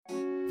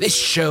This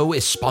show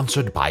is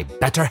sponsored by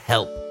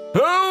BetterHelp.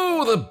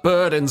 Oh, the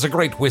burdens a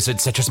great wizard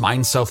such as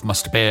myself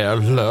must bear,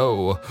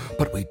 lo.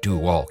 But we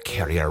do all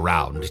carry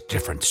around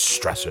different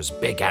stressors,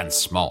 big and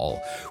small.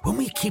 When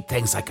we keep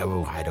things like,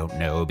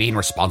 being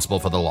responsible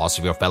for the loss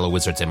of your fellow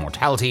wizard's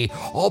immortality,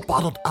 all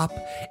bottled up,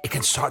 it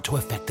can start to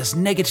affect us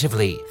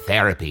negatively.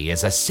 Therapy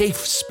is a safe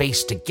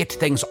space to get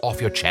things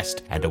off your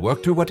chest and to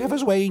work through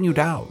whatever's weighing you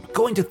down.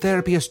 Going to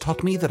therapy has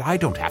taught me that I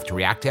don't have to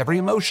react to every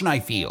emotion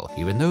I feel,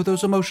 even though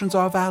those emotions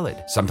are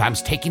valid.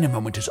 Sometimes taking a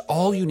moment is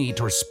all you need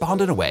to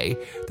respond in a way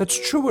that's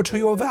truer to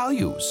your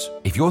values.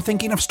 If you're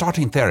thinking of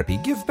starting therapy,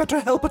 give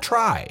BetterHelp a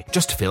try.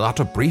 Just fill out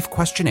a brief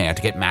questionnaire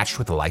to get matched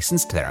with a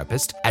licensed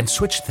therapist and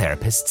switch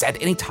therapists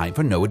at any time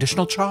for no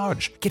additional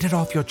charge. Get it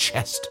off your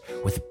chest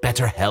with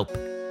BetterHelp.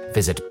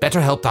 Visit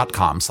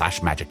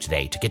betterhelp.com/magic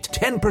today to get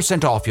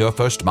 10% off your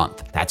first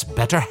month. That's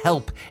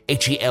BetterHelp,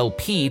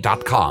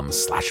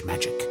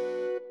 HELP.com/magic.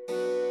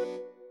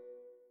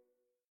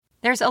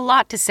 There's a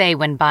lot to say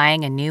when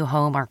buying a new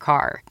home or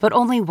car, but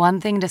only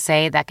one thing to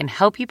say that can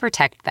help you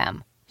protect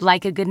them.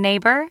 Like a good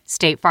neighbor,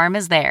 State Farm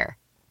is there.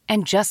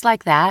 And just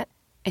like that,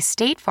 a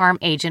State Farm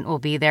agent will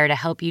be there to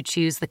help you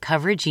choose the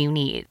coverage you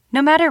need,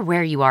 no matter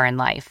where you are in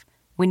life.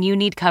 When you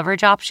need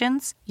coverage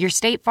options, your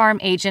State Farm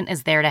agent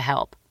is there to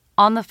help,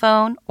 on the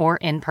phone or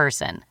in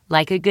person.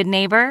 Like a good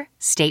neighbor,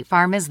 State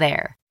Farm is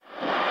there.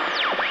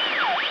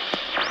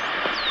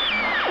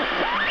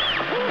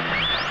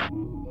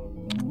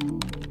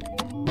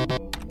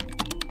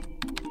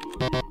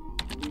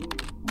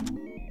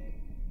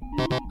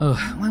 Ugh,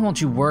 why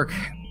won't you work?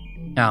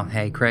 Oh,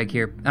 hey, Craig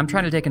here. I'm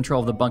trying to take control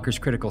of the bunker's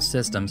critical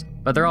systems,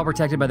 but they're all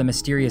protected by the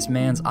mysterious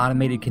man's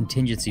automated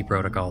contingency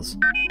protocols.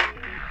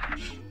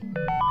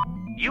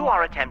 You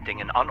are attempting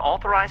an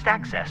unauthorized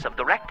access of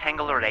the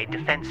rectangle array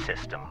defense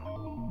system.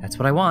 That's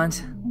what I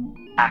want.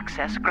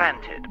 Access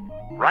granted.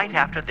 Right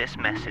after this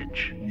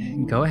message.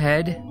 Go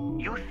ahead.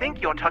 You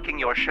think you're tucking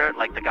your shirt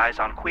like the guys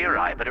on Queer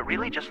Eye, but it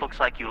really just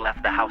looks like you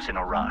left the house in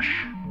a rush.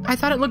 I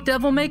thought it looked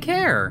devil may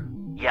care.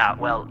 Yeah,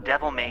 well,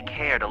 devil may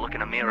care to look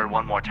in a mirror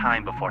one more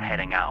time before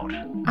heading out.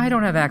 I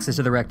don't have access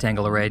to the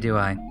rectangle array, do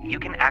I? You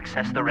can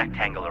access the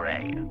rectangle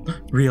array.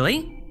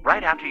 Really?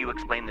 Right after you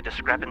explain the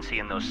discrepancy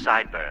in those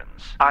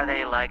sideburns. Are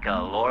they like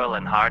a Laurel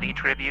and Hardy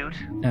tribute?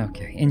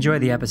 Okay, enjoy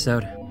the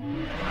episode.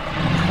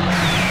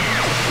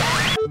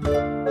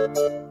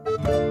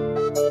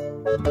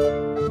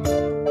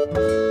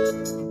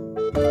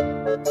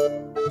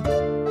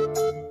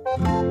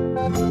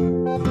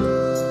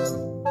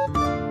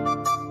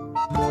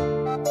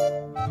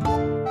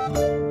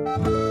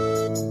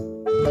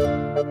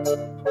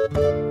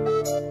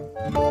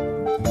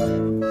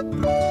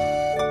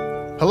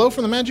 Hello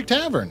from the Magic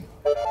Tavern,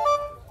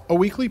 a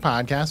weekly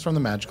podcast from the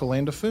magical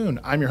land of Foon.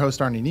 I'm your host,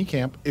 Arnie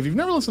Niekamp. If you've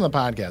never listened to the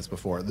podcast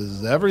before, this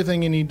is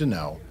everything you need to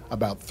know.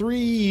 About 3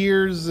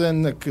 years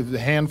and a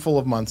handful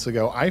of months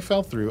ago, I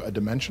fell through a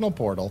dimensional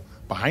portal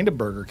behind a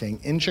Burger King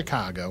in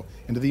Chicago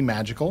into the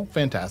magical,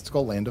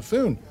 fantastical land of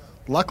Foon.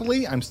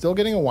 Luckily, I'm still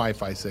getting a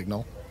Wi-Fi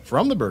signal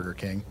from the Burger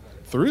King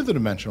through the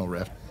dimensional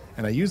rift,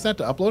 and I use that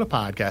to upload a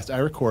podcast I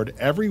record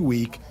every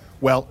week.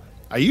 Well,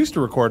 I used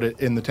to record it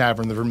in the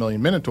Tavern, the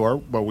Vermilion Minotaur,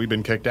 but we've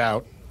been kicked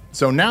out.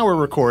 So now we're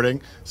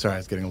recording. Sorry, I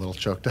was getting a little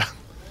choked up.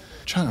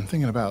 John, I'm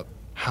thinking about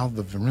how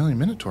the Vermilion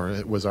Minotaur,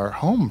 it was our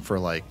home for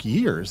like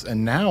years,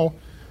 and now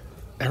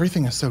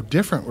everything is so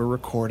different. We're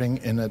recording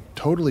in a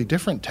totally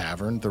different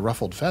tavern, the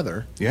Ruffled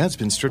Feather. Yeah, it's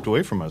been stripped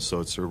away from us, so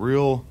it's there's a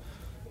real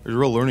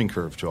learning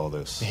curve to all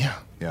this. Yeah.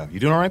 Yeah.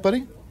 You doing all right,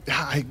 buddy?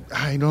 I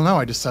don't know.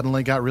 I just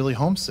suddenly got really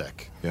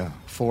homesick. Yeah.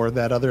 For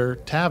that other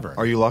tavern.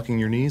 Are you locking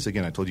your knees?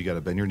 Again, I told you got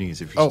to bend your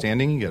knees. If you're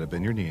standing, you got to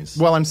bend your knees.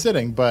 Well, I'm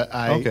sitting, but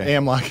I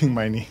am locking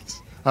my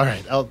knees. All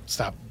right, I'll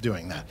stop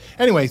doing that.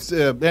 Anyway,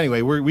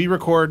 we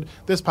record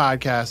this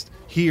podcast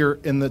here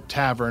in the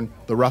tavern,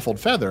 the Ruffled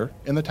Feather,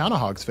 in the town of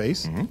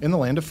Hogsface, in the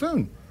land of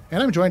Foon.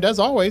 And I'm joined, as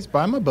always,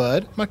 by my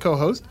bud, my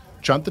co-host,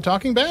 Chunt the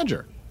Talking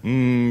Badger.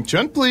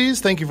 Chunt, please.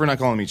 Thank you for not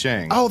calling me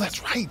Chang. Oh,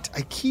 that's right.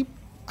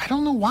 I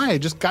don't know why. I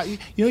just got,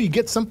 you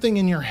get something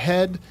in your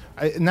head.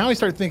 Now I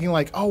start thinking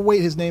like, oh,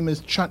 wait, his name is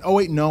Chunt. Oh,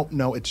 wait, no,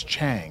 it's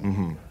Chang.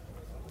 Mm-hmm.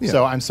 Yeah.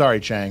 So I'm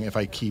sorry, Chang, if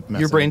I keep messing.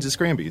 Your brain's a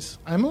Scrambies.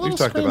 I'm a little We've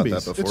talked about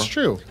that before. It's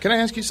true. Can I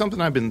ask you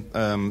something I've been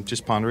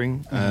just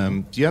pondering?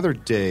 The other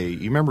day,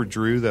 you remember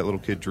Drew, that little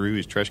kid Drew,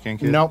 his trash can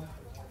kid? Nope.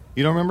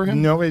 You don't remember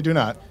him? No, I do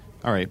not.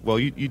 All right, well,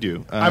 you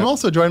do. I'm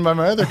also joined by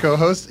my other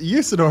co-host,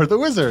 Usador the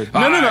Wizard.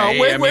 No,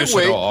 wait.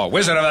 Usador,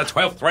 wizard of the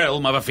 12th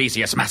realm of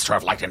Ephesius, master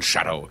of light and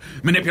shadow,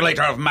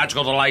 manipulator of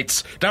magical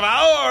delights,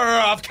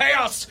 devourer of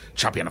chaos,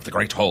 champion of the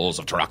great halls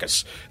of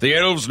Tarakas. The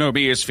elves know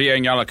me as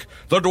Fiang Yalak,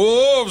 the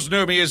dwarves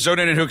know me as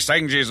Zonin and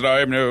Huxanges, and I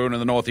am known in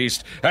the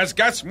northeast as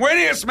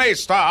Gaswinius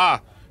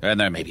Maystar. And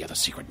there may be other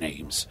secret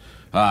names.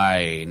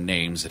 Aye,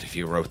 names that if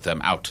you wrote them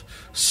out,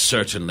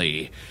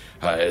 certainly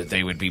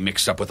they would be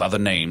mixed up with other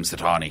names that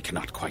Arnie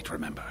cannot quite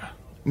remember.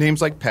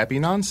 Names like Pappy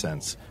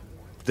Nonsense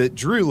that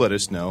Drew let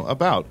us know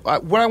about.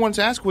 What I wanted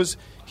to ask was,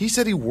 he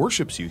said he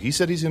worships you. He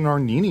said he's an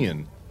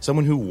Arnenian.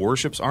 someone who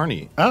worships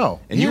Arnie. Oh,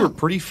 and you were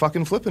pretty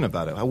fucking flippant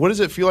about it. What does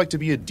it feel like to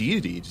be a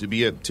deity, to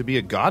be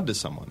a god to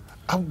someone?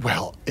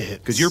 Well,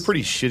 because you're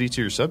pretty shitty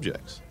to your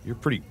subjects. You're a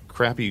pretty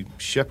crappy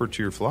shepherd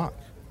to your flock.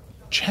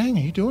 Chang,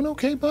 are you doing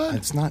okay, bud?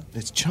 It's not.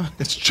 It's Chunt.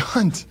 It's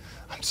Chunt.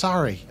 I'm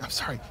sorry.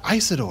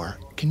 Isidore,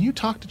 can you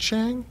talk to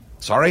Chang?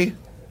 Sorry?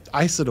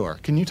 Isidore,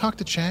 can you talk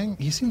to Chang?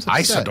 He seems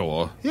upset.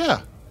 Isidore?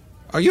 Yeah.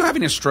 Are you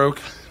having a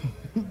stroke?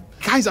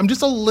 Guys, I'm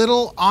just a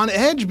little on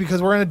edge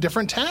because we're in a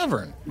different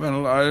tavern.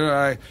 Well,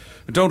 I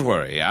don't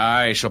worry.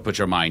 I shall put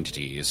your mind at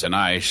ease, and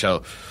I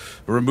shall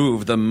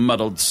remove the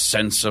muddled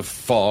sense of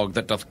fog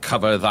that doth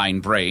cover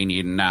thine brain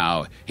e'en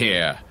now.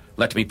 Here,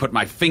 let me put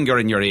my finger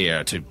in your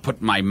ear to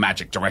put my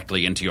magic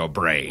directly into your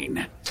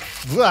brain.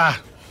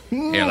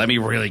 Here, let me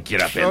really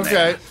get up in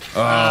there.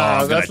 Oh,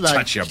 I'm going to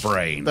touch your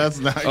brain. That's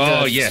not good.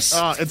 Oh, yes.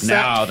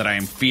 Now that I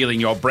am feeling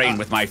your brain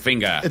with my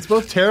finger. It's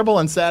both terrible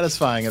and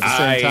satisfying at the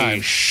same time. I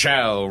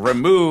shall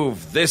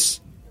remove this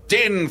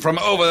din from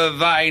over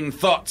thine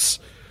thoughts.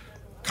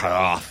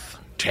 Karoth,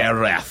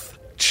 Tereth,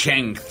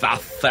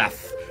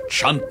 Chengthatheth,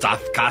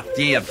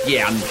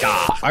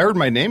 Chuntathkathiathyanka. I heard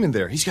my name in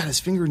there. He's got his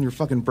finger in your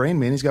fucking brain,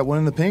 man. He's got one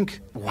in the pink.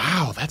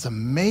 Wow, that's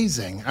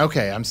amazing.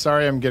 Okay, I'm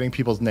sorry I'm getting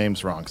people's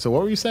names wrong. So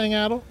what were you saying,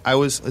 Adel?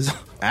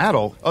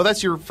 Adel? Oh,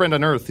 that's your friend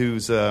on Earth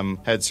who's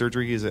had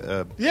surgery. He's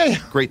a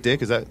great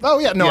dick. Is that? Oh,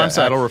 yeah. No, I'm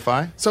sorry. Adel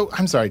Rafai? So,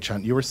 I'm sorry,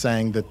 Chunt. You were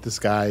saying that this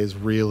guy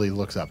really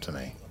looks up to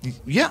me.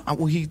 Yeah,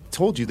 well, he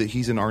told you that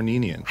he's an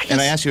Arnenian.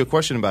 And I asked you a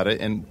question about it,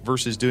 and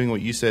versus doing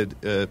what you said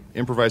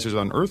improvisers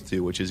on Earth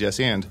do, which is yes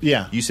and,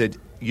 you said,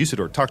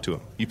 Usador, talk to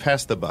him. You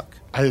passed the buck.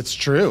 It's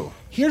true.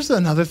 Here's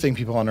another thing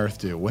people on Earth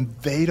do. When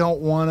they don't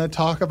want to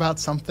talk about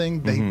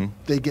something,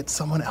 they get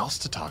someone else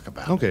to talk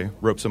about. Okay,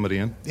 rope somebody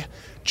in. Yeah.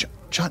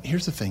 John,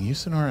 here's the thing.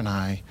 Usador and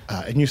I,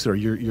 and Usador,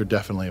 you're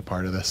definitely a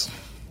part of this.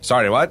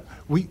 Sorry, what?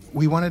 We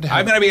wanted to have...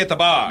 I'm going to be at the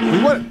bar.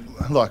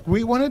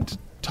 We wanted to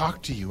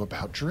talk to you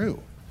about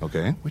Drew.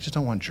 Okay. We just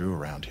don't want Drew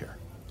around here.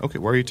 Okay,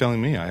 why are you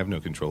telling me? I have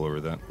no control over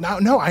that.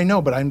 No, I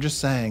know, but I'm just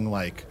saying,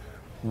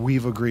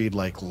 we've agreed,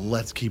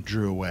 let's keep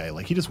Drew away.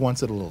 He just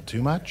wants it a little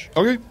too much.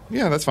 Okay,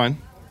 yeah, that's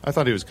fine. I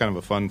thought he was kind of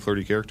a fun,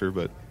 flirty character,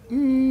 but...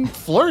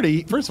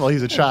 Flirty? First of all,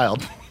 he's a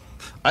child.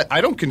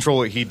 I don't control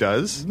what he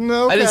does.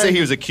 No, okay. I didn't say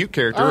he was a cute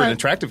character or an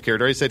attractive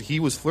character. I said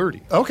he was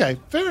flirty. Okay,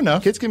 fair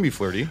enough. Kids can be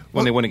flirty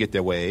when they want to get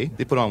their way.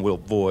 They put on a little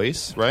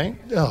voice, right?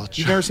 Oh,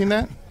 you've never seen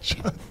that?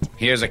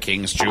 Here's a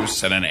king's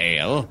juice and an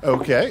ale.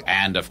 Okay.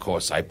 And, of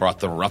course, I brought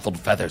the ruffled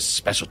feathers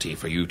specialty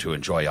for you to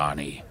enjoy,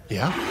 Arnie.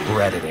 Yeah?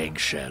 Breaded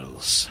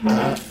eggshells.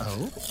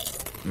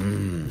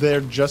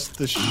 They're just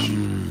the...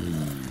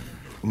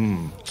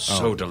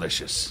 So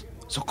delicious.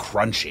 So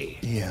crunchy.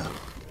 Yeah.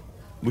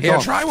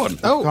 Try one.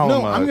 Oh,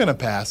 no, I'm going to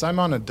pass. I'm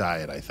on a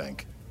diet, I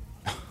think.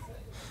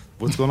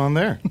 What's going on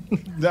there?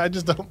 I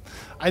just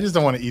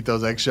don't want to eat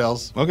those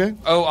eggshells. Okay.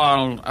 Oh,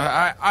 Arnold,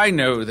 I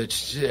know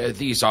that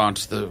these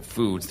aren't the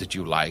foods that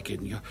you like,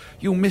 and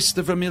you miss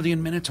the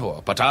Vermilion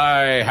Minotaur, but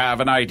I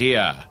have an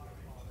idea.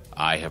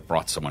 I have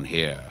brought someone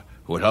here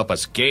who would help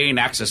us gain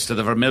access to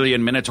the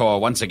Vermilion Minotaur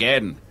once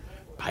again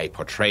by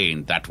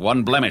portraying that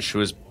one blemish who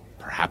has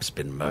perhaps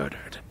been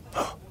murdered.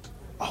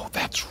 Oh,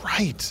 that's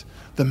right.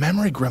 The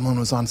memory gremlin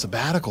was on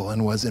sabbatical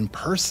and was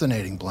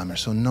impersonating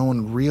Blemish, so no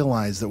one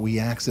realized that we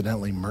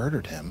accidentally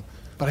murdered him.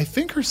 But I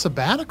think her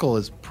sabbatical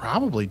is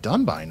probably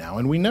done by now,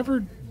 and we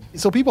never...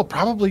 So people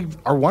probably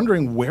are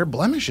wondering where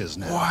Blemish is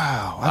now.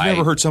 Wow, I've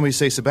never heard somebody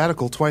say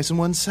sabbatical twice in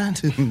one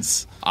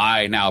sentence.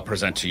 I now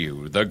present to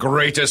you the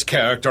greatest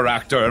character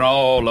actor in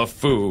all of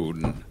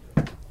Foon.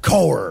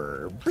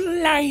 Cor,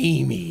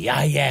 blimey,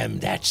 I am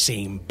that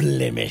same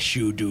blemish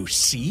you do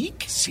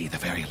seek. See the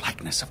very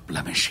likeness of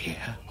Blemish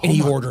here.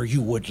 Any order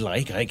you would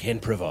like, I can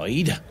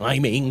provide.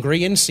 I'm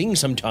angry and sing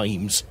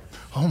sometimes.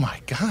 Oh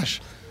my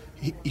gosh,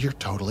 you're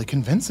totally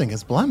convincing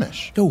as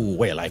Blemish. Oh,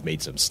 well, I've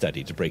made some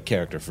study to break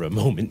character for a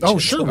moment. Oh,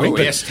 sure. Oh,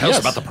 yes, tell us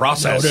about the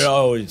process.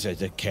 No, it's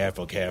a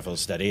careful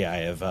study. I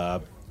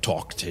have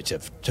talked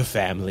to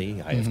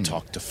family. I have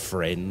talked to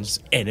friends,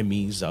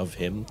 enemies of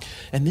him.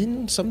 And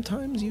then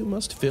sometimes you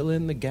must fill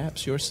in the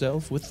gaps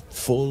yourself with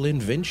full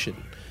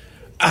invention.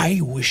 I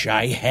wish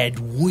I had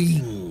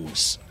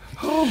wings.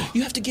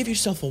 You have to give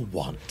yourself a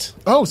want.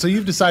 Oh, so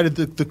you've decided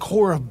that the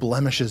core of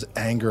Blemish's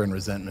anger and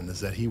resentment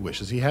is that he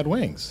wishes he had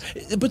wings.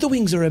 But the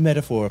wings are a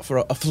metaphor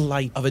for a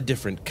flight of a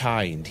different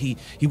kind. He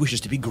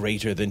wishes to be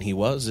greater than he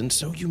was, and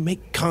so you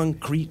make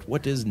concrete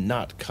what is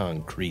not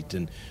concrete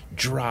and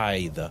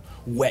dry the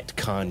wet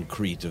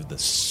concrete of the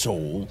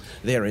soul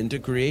therein to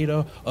create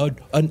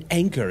an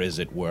anchor, as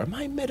it were.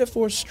 My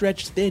metaphor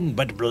stretched thin,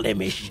 but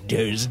Blemish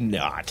does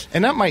not.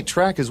 And that might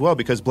track as well,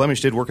 because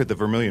Blemish did work at the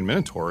Vermilion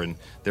Minotaur, and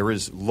there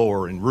is lore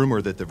and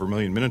rumor that the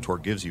Vermilion Minotaur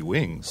gives you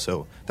wings,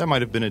 so that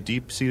might have been a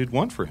deep-seated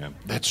want for him.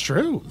 That's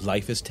true.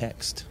 Life is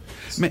text.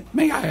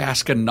 May I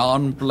ask a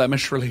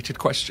non-Blemish-related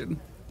question?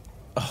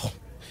 Oh,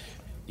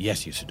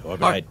 yes, Usador,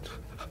 but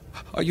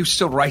Are you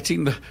still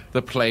writing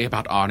the play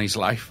about Arnie's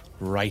life?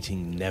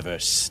 Writing never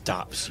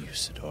stops,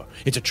 Usador.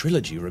 It's a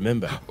trilogy,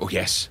 remember? Oh,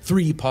 yes.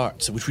 3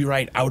 parts, which we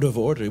write out of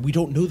order. We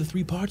don't know the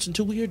 3 parts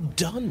until we are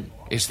done.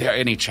 Is there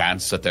any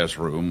chance that there's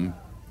room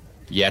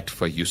yet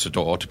for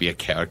Usador to be a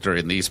character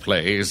in these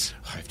plays?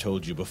 I've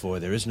told you before,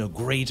 there is no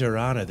greater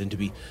honor than to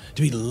be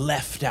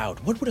left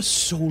out. What would a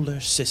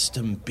solar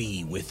system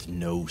be with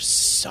no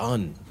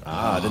sun?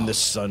 Then the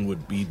sun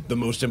would be the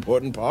most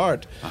important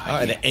part.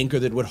 The anchor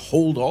that would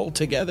hold all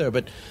together.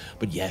 But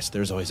yes,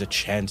 there's always a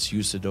chance,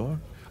 Usador.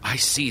 I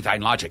see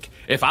thine logic.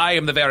 If I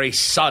am the very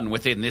sun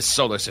within this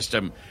solar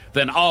system,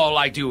 then all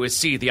I do is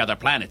see the other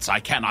planets. I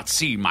cannot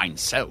see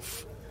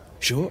myself.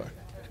 Sure.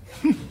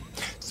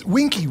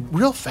 Winky,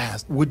 real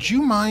fast, would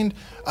you mind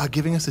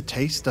giving us a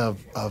taste of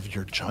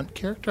your Chunt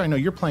character? I know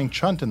you're playing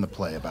Chunt in the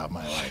play about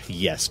my life.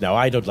 Yes, now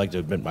I don't like to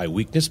admit my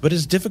weakness, but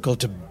it's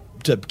difficult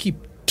to keep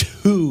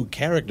 2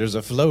 characters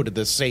afloat at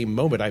the same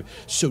moment. I'm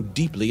so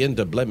deeply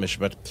into Blemish,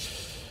 but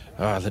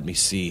let me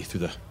see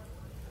through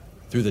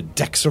the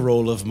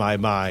Dexarole of my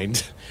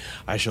mind.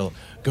 I shall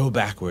go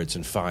backwards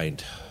and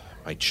find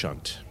my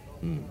Chunt.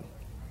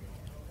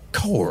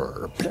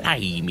 Cor,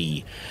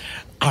 blimey.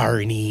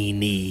 Arnie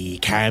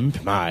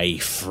Niekamp, my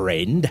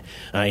friend.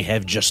 I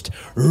have just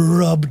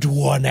rubbed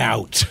one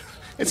out.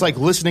 It's like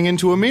listening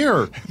into a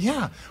mirror.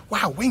 Yeah.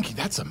 Wow, Winky,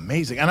 that's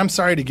amazing. And I'm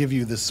sorry to give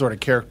you this sort of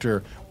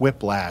character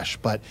whiplash,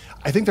 but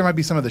I think there might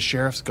be some of the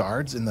sheriff's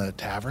guards in the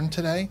tavern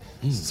today.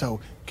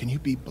 So can you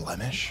be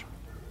Blemish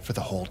for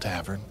the whole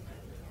tavern?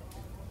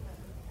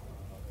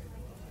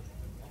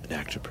 An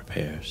actor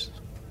prepares,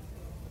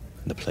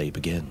 and the play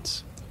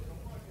begins.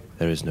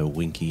 There is no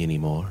Winky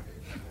anymore,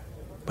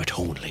 but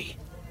only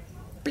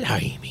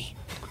Blimey.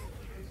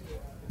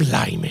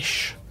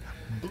 Blimish.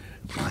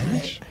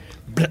 Blimish?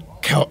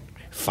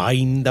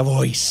 Find the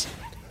voice.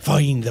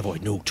 Find the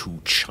voice. No,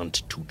 too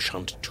chunt.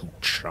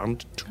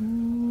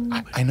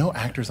 I know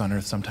actors on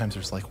Earth, sometimes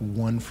there's like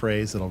one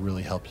phrase that'll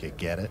really help you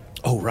get it.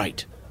 Oh,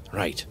 right.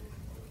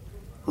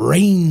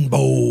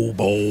 Rainbow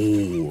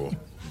Bowl.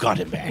 Got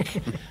him back.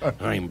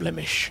 I'm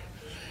Blemish.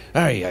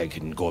 I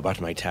can go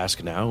about my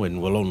task now,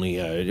 and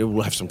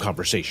we'll have some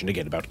conversation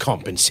again about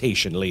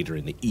compensation later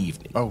in the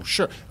evening. Oh,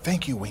 sure.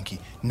 Thank you, Winky.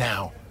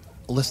 Now,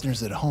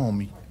 listeners at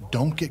home,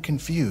 don't get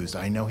confused.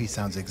 I know he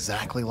sounds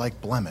exactly like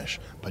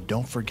Blemish, but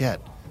don't forget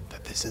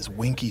that this is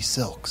Winky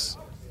Silks.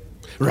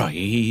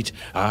 Right.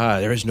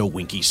 There is no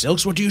Winky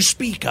Silks. What do you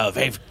speak of?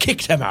 I've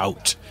kicked him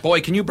out. Boy,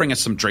 can you bring us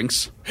some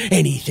drinks?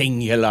 Anything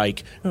you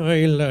like.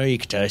 I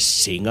like to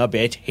sing a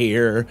bit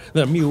here.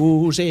 The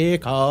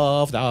music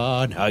of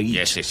the night.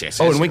 Yes.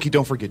 Oh, and Winky,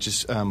 don't forget,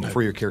 just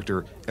for your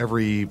character,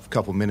 every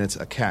couple minutes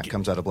a cat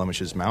comes out of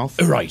Blemish's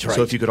mouth. Right.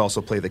 So if you could also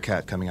play the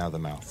cat coming out of the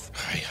mouth.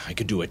 I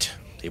could do it.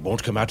 It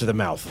won't come out of the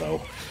mouth,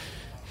 though.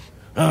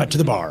 To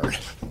the bar.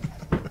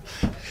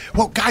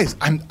 Well, guys,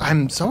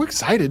 I'm so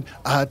excited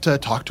to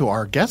talk to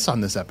our guests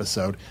on this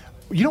episode.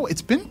 You know,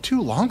 it's been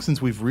too long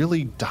since we've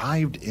really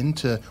dived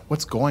into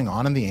what's going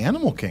on in the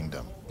animal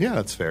kingdom. Yeah,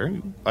 that's fair.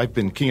 I've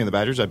been King of the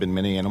Badgers. I've been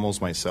many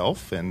animals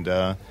myself, and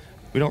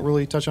we don't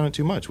really touch on it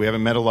too much. We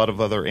haven't met a lot of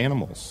other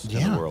animals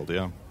in the world,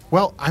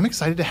 Well, I'm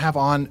excited to have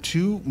on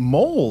 2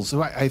 moles.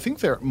 Who I think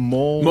they're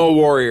mole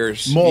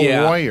warriors.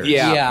 Warriors.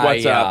 Yeah.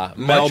 What's up?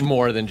 Much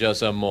more than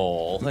just a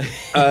mole.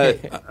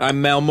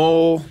 I'm Mel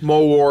Mole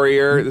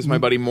Warrior. This is my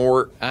buddy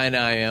Mort. And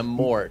I am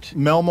Mort.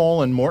 Mel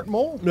Mole and Mort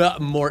Mole?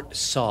 Mort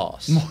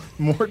Sauce.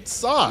 Mort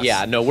Sauce.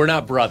 Yeah, no, we're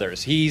not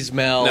brothers. He's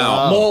Mel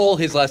Mole.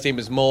 His last name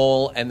is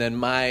Mole, and then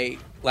my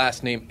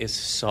last name is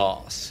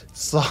Sauce.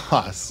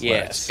 Sauce.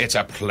 Yes. It's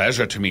a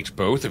pleasure to meet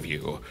both of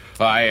you.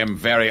 I am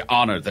very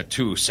honored that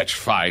 2 such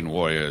fine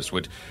warriors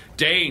would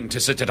deign to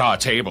sit at our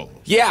table.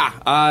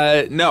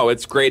 Yeah. No,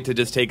 it's great to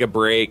just take a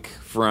break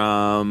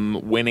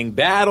from winning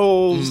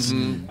battles.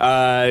 I'm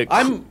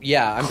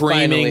creaming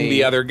finally,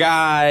 the other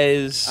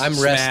guys. I'm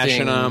smashing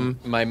resting them.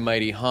 my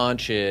mighty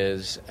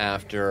haunches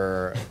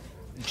after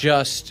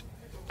just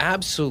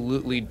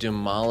absolutely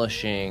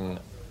demolishing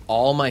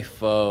all my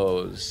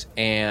foes,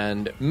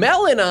 and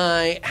Mel and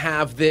I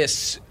have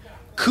this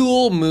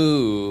cool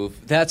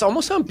move that's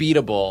almost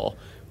unbeatable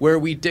where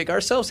we dig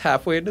ourselves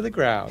halfway into the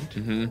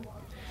ground.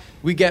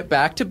 We get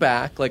back to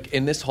back, like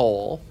in this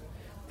hole,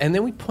 and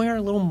then we point our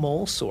little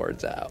mole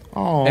swords out.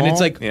 Aww. And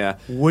it's like,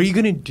 what are you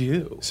going to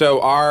do?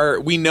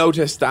 So we know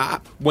to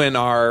stop when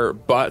our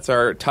butts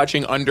are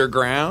touching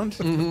underground.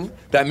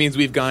 That means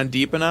we've gone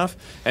deep enough,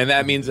 and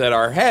that means that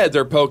our heads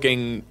are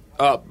poking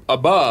up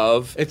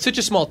above. It's such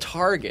a small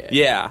target.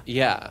 Yeah.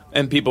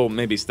 And people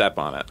maybe step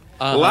on it.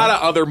 A lot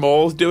of other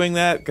moles doing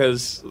that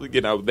because,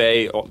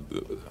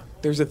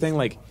 there's a thing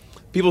like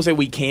people say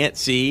we can't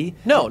see.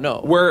 No.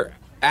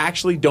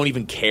 actually don't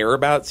even care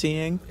about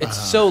seeing. It's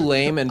so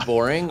lame and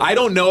boring. I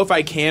don't know if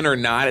I can or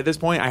not at this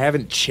point. I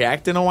haven't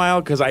checked in a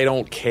while because I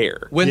don't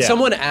care. When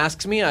someone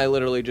asks me, I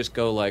literally just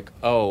go like,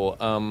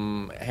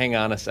 hang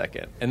on a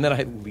second. And then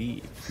I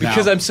leave.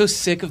 Because I'm so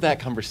sick of that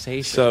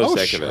conversation. So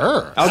sick of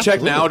it. I'll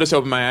check now, just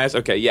open my eyes.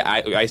 Okay, yeah,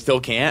 I still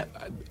can't.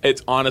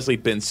 It's honestly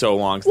been so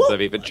long since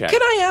I've even checked.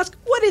 Can I ask,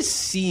 what is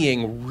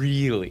seeing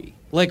really?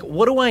 Like,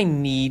 what do I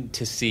need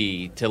to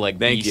see to, like,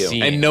 Thank be you.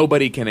 seen? And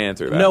nobody can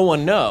answer that. No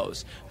one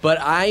knows. But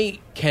I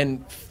can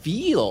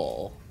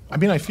feel...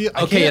 I feel...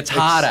 Okay, it's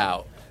hot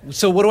out.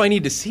 So what do I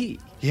need to see?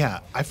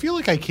 Yeah, I feel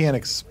like I can't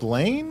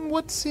explain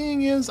what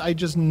seeing is. I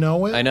just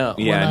know it. I know.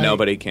 Yeah,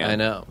 nobody can. I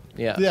know.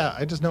 Yeah. Yeah,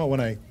 I just know it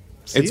when I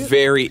see It's it.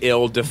 very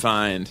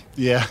ill-defined.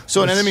 Yeah.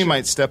 So an enemy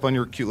might step on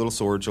your cute little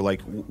swords, or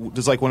like,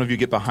 does like one of you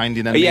get behind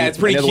an enemy? Yeah, it's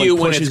pretty and the other cute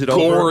one when pushes it's it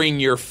over? goring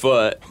your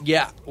foot.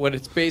 Yeah, when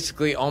it's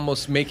basically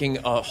almost making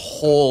a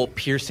hole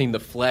piercing the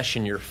flesh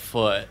in your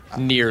foot,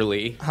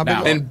 nearly.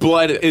 And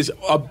blood is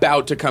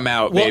about to come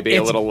out maybe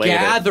a little later.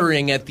 It's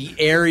gathering at the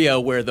area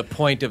where the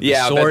point of the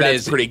Yeah, sword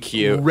that's is pretty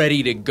cute.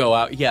 ready to go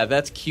out. Yeah,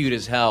 that's cute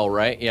as hell,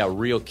 right? Yeah,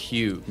 real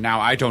cute.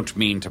 Now, I don't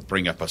mean to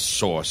bring up a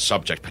sore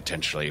subject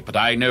potentially, but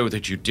I know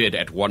that you did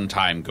at one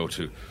time go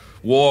to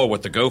war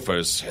with the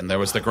Gophers, and there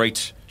was the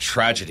great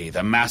tragedy,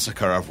 the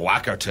massacre of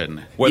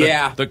Wackerton,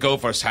 where the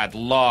Gophers had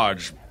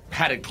large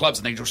padded clubs,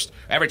 and they just,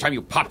 every time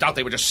you popped out,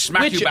 they would just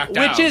smack you back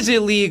down. Which is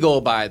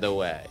illegal, by the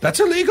way. That's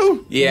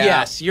illegal? Yeah.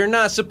 Yes, you're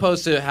not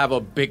supposed to have a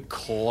big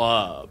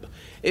club.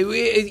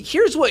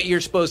 Here's what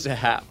you're supposed to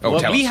have.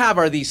 What we have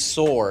are these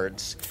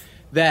swords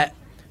that...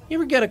 You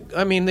ever get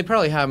they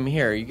probably have them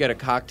here. You get a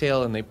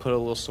cocktail and they put a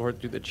little sword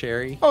through the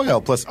cherry. Oh, yeah,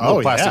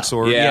 plastic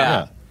sword.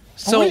 Yeah.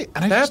 So and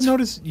I just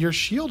noticed your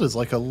shield is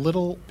like a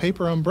little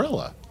paper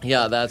umbrella.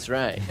 Yeah, that's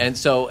right. And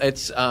so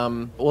it's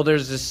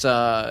there's this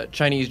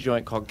Chinese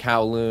joint called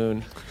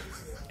Kowloon.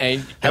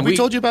 And Have we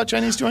told you about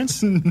Chinese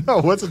joints?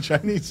 No, what's a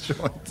Chinese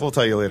joint? We'll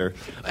tell you later.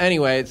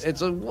 Anyway,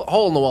 it's a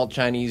hole-in-the-wall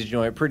Chinese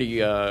joint, pretty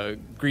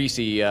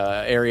greasy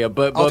area.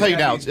 But I'll tell you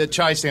now,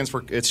 Chai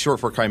it's short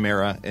for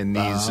chimera, and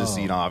knees is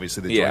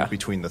obviously the joint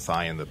between the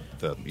thigh and the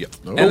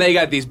And they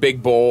got these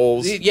big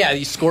bowls. Yeah,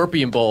 these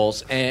scorpion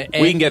bowls. And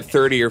we can get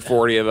 30 or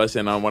 40 of us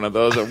in on one of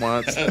those at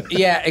once.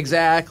 Yeah,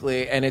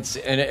 exactly. And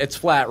it's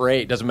flat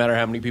rate. Doesn't matter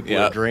how many people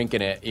are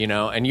drinking it,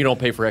 and you don't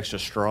pay for extra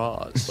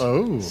straws.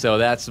 Oh, so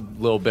that's a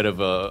little bit of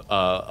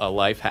a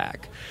life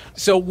hack.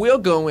 So we'll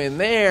go in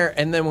there,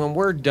 and then when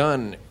we're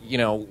done,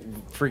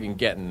 freaking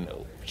getting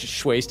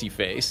schwasty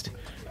faced,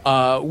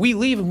 we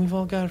leave, and we've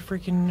all got a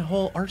freaking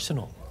whole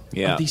arsenal.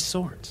 Of these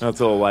swords.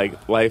 That's a little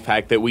life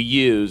hack that we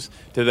use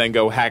to then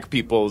go hack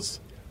people's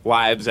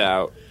lives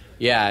out.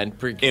 Yeah, and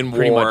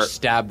pretty much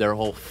stab their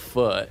whole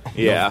foot.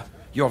 Yeah.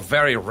 Your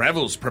very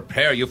revels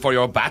prepare you for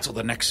your battle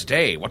the next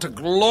day. What a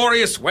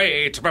glorious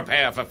way to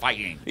prepare for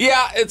fighting.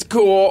 Yeah, it's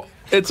cool.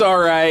 It's all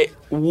right.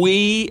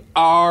 We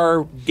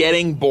are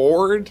getting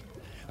bored.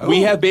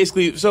 We have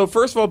basically... So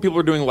first of all, people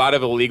are doing a lot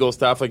of illegal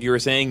stuff, like you were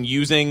saying,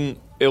 using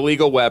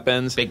illegal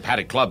weapons. Big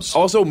padded clubs.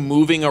 Also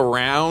moving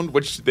around,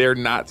 which they're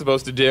not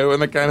supposed to do in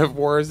the kind of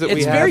wars that we have.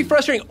 It's very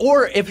frustrating.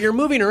 Or if you're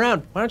moving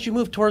around, why don't you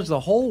move towards the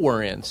hole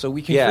we're in so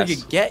we can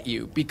freaking get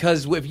you?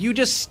 Because if you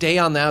just stay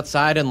on the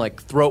outside and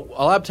throw...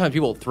 A lot of times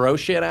people throw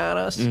shit at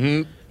us.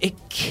 Mm-hmm. It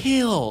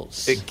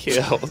kills. It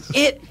kills.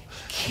 It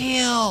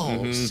kills.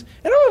 Mm-hmm.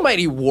 And I'm a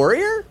mighty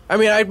warrior.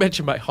 I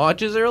mentioned my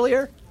haunches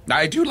earlier.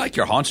 I do like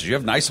your haunches. You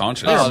have nice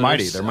haunches. They're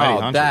mighty. They're mighty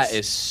haunches. That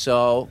is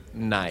so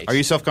nice. Are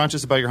you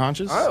self-conscious about your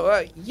haunches?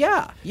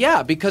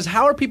 Yeah. Because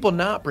how are people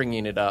not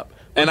bringing it up?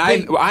 And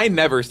I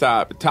never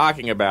stop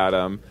talking about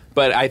them.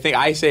 But I think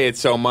I say it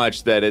so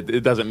much that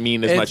it doesn't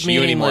mean as much to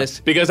you anymore.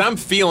 Because I'm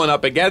feeling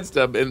up against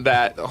them in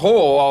that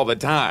hole all the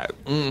time.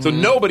 Mm-hmm. So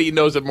nobody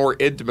knows it more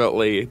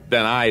intimately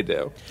than I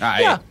do.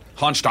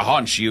 Haunch to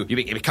haunch,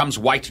 it becomes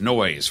white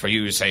noise for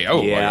you to say,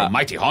 well, your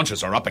mighty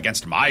haunches are up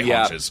against my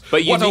haunches.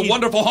 But what a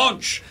wonderful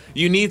haunch!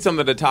 You need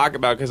something to talk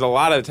about, because a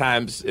lot of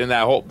times in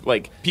that whole,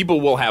 people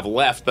will have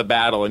left the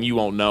battle and you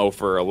won't know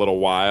for a little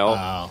while.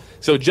 Wow.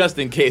 So just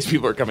in case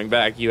people are coming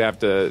back, you have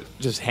to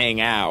just hang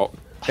out.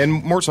 And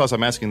more sauce,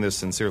 I'm asking this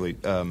sincerely.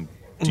 Do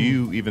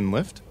you even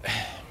lift?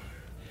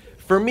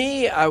 For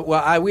me,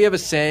 we have a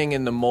saying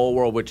in the mole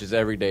world, which is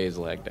every day is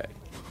leg day.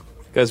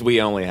 Because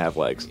we only have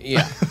legs.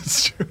 Yeah.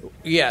 That's true.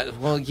 Yeah,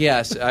 well,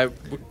 yes.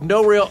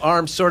 No real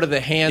arms, sort of the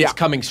hands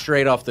coming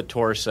straight off the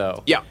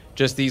torso. Yeah.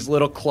 Just these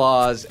little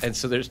claws, and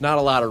so there's not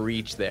a lot of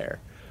reach there.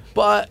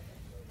 But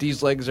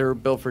these legs are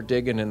built for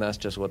digging, and that's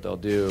just what they'll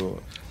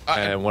do.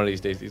 And one of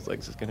these days, these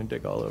legs is going to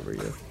dig all over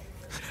you.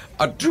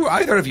 Do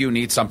either of you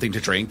need something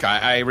to drink?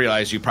 I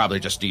realize you probably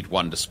just need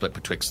one to split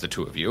betwixt the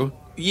two of you.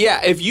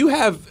 Yeah, if you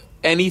have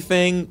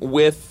anything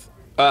with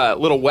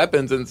little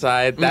weapons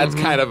inside, that's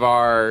kind of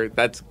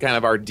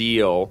our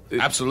deal.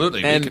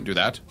 Absolutely, we can do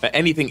that.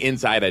 Anything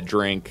inside a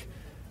drink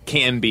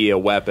can be a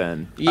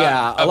weapon.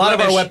 Yeah, a lot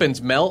of our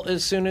weapons melt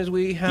as soon as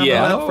we have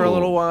them out for a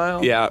little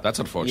while. Yeah, that's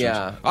unfortunate.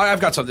 Yeah. I've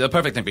got something, the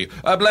perfect thing for you.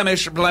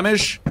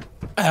 Blemish.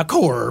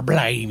 Core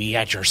blimey,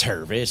 at your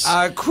service.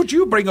 Could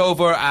you bring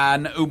over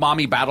an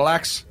umami battle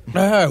axe?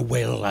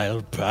 Well,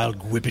 I'll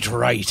whip it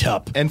right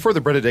up. And for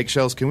the breaded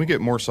eggshells, can we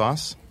get more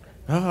sauce?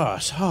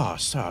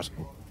 Sauce.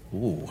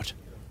 Ooh,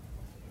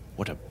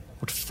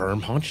 what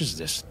firm haunches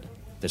this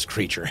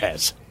creature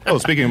has. Oh,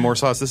 speaking of more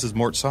sauce, this is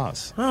Mort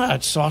sauce.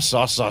 It's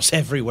sauce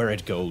everywhere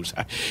it goes.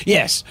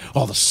 Yes,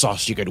 all the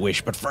sauce you could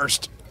wish, but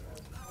first,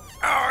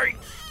 I'm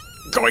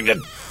going to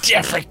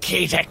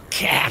defecate a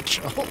cat.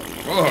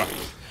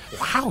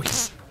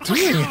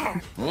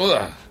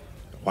 Wow.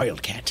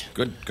 Wildcat.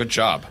 Good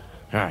job.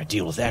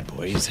 Deal with that,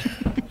 boys.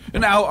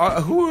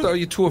 Now, who are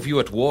you two of you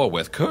at war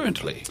with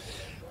currently?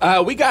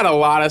 We got a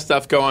lot of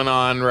stuff going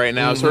on right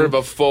now, sort of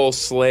a full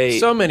slate.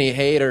 So many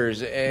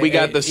haters. We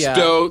got the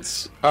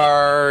Stoats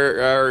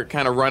are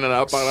kind of running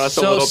up on us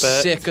a little bit.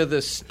 So sick of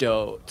the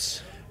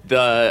Stoats.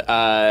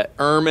 The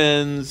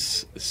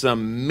Ermines,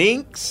 some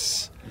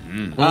minks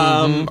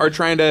are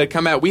trying to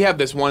come out. We have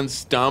this one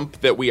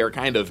stump that we are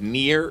kind of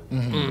near,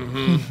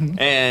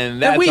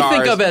 and that's that we ours.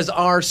 think of as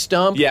our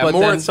stump. Yeah, but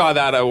Mort saw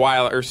that a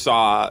while,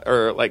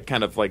 or like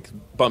kind of like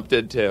bumped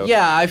into.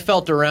 Yeah, I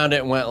felt around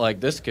it and went like,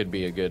 this could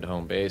be a good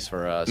home base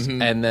for us.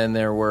 And then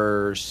there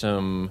were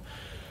some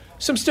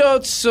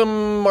stoats,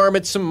 some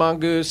marmots, some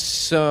mongoose,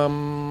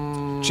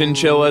 some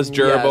chinchillas,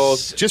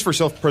 gerbils. Yes. Just for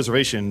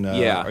self-preservation,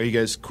 are you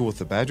guys cool with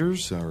the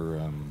badgers?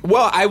 Or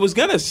Well, I was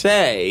going to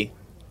say,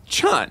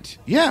 Chunt.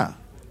 Yeah.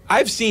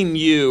 I've seen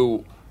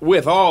you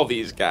with all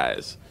these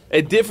guys.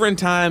 At different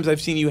times,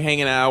 I've seen you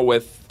hanging out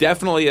with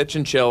definitely a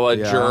chinchilla,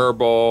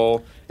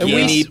 gerbil,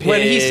 guinea pig.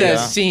 When he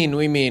says seen,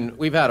 we mean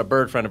we've had a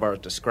bird friend of ours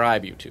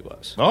describe you to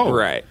us. Oh.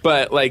 Right.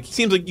 But, like, it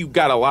seems like you've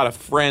got a lot of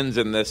friends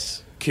in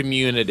this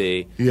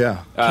community.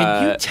 Yeah.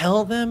 Can you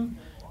tell them,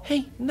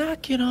 hey,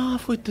 knock it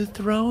off with the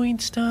throwing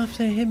stuff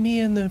that hit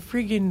me in the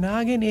friggin'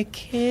 noggin? It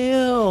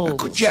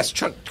kills. Yes,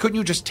 Chuck, couldn't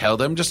you just tell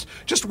them?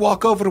 Just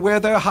walk over to where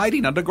they're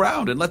hiding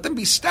underground and let them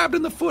be stabbed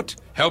in the foot.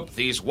 Help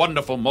these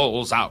wonderful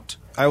moles out.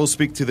 I will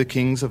speak to the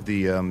kings of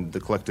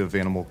the collective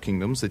animal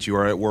kingdoms that you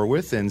are at war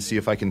with and see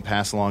if I can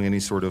pass along any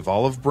sort of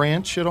olive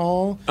branch at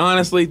all.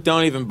 Honestly,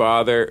 don't even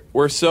bother.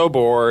 We're so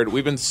bored.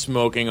 We've been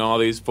smoking all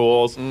these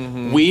fools.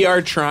 We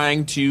are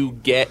trying to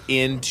get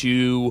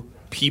into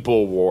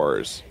people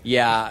wars.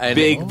 Yeah, and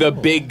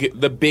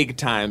the big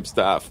time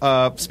stuff.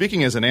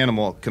 Speaking as an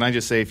animal, can I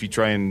just say if you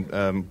try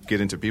and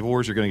get into people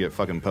wars, you're going to get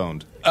fucking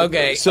pwned.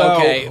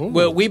 Okay.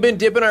 Well, we've been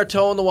dipping our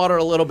toe in the water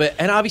a little bit,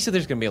 and obviously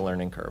there's going to be a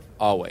learning curve,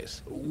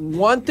 always.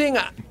 One thing...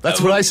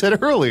 That's what I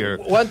said earlier.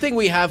 One thing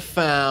we have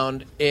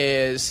found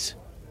is...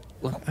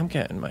 Look, I'm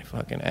getting my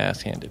fucking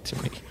ass handed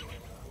to me.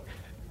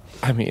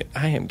 I mean,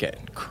 I am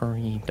getting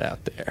creamed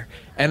out there.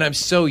 And I'm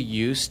so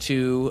used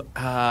to...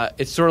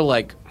 it's sort of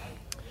like...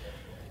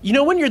 You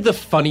know when you're the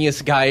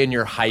funniest guy in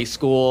your high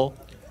school,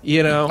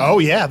 you know? Oh,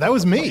 yeah, that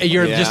was me.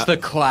 You're just the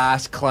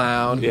class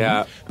clown.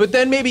 Yeah. But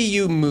then maybe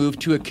you move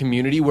to a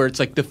community where it's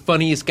like the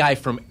funniest guy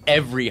from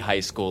every high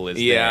school is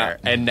there.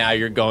 And now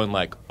you're going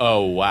like,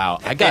 oh, wow,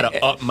 I got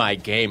to up my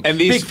game. And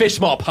these, big fish,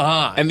 small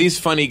pond. And these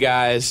funny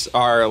guys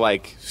are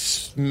like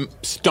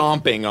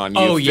stomping on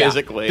you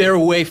physically. They're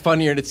way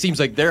funnier, and it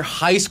seems like their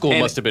high school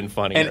must have been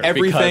funnier. And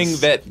everything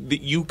that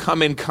you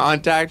come in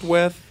contact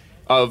with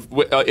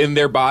in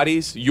their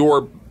bodies,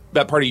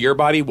 that part of your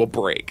body will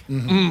break.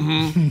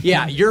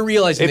 Yeah, you're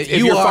realizing that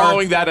if you're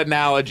following that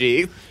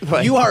analogy.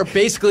 You are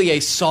basically a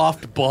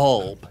soft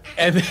bulb.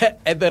 And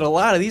that a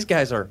lot of these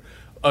guys are,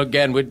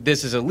 again,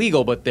 this is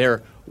illegal, but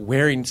they're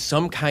wearing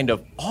some kind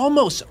of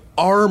almost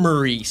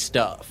armory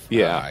stuff.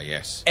 Yeah.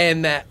 Yes.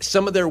 And that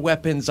some of their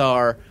weapons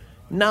are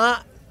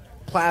not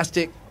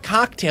plastic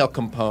cocktail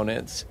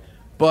components,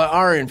 but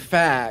are in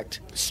fact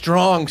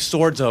strong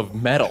swords of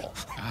metal.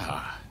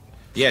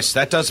 Yes,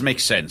 that does make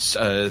sense.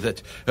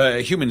 That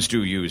humans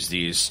do use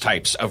these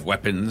types of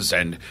weapons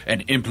and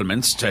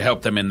implements to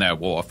help them in their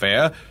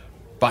warfare,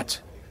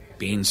 but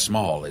being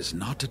small is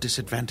not a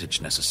disadvantage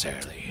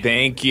necessarily.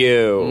 Thank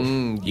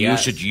you. You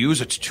should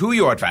use it to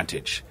your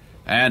advantage.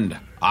 And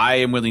I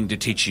am willing to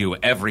teach you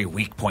every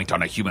weak point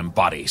on a human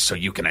body so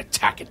you can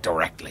attack it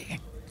directly.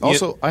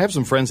 Also, I have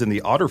some friends in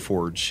the Otter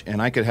Forge, and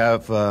I could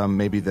have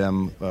maybe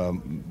them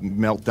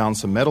melt down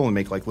some metal and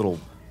make like little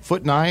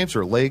foot knives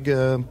or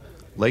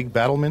leg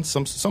battlements,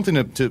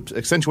 something to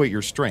accentuate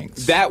your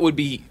strengths. That would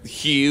be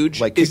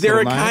huge. Like is there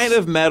a knives? kind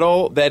of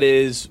metal that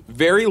is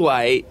very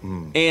light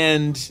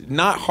and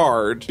not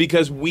hard?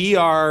 Because we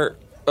are...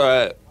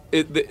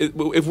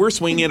 if we're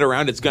swinging it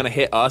around, it's going to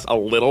hit us a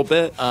little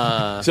bit.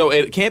 So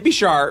it can't be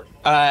sharp.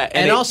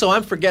 And also,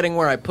 I'm forgetting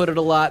where I put it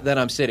a lot. Then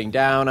I'm sitting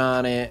down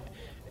on it.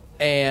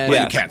 And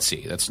you can't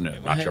see. That's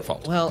not your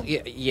fault. Well,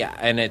 yeah,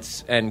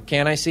 and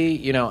can I see?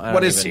 You know,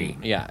 what is see?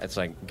 Yeah, it's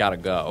like gotta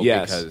go.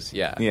 Yes. Because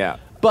yeah.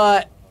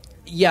 But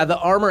yeah, the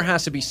armor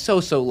has to be so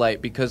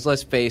light because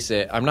let's face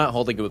it, I'm not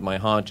holding it with my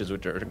haunches,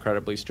 which are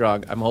incredibly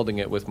strong. I'm holding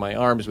it with my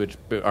arms, which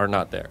are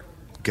not there.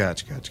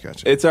 Gotcha.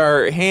 It's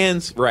our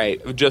hands,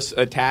 right, just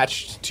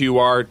attached to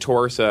our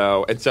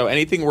torso, and so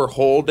anything we're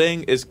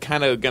holding is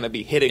kind of going to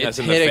be hitting us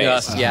in the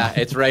face. Yeah,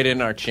 it's right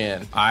in our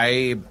chin.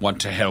 I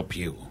want to help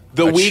you.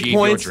 The achieve weak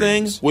points your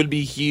thing dreams. would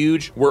be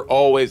huge. We're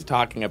always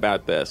talking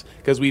about this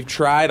because we've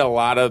tried a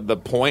lot of the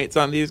points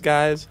on these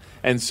guys,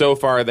 and so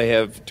far they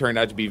have turned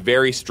out to be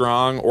very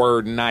strong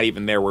or not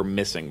even there. We're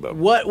missing them.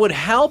 What would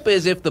help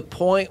is if the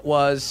point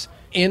was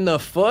in the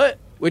foot,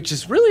 which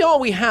is really all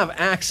we have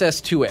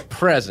access to at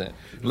present.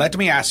 Let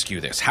me ask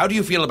you this. How do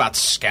you feel about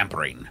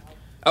scampering?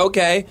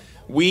 Okay,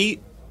 we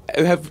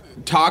have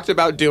talked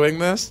about doing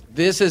this.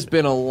 This has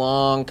been a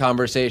long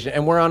conversation,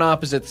 and we're on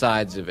opposite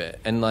sides of it.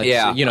 And let's,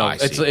 Yeah, I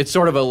see. it's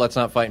sort of a let's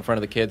not fight in front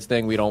of the kids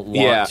thing. We don't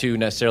want to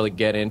necessarily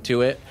get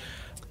into it.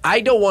 I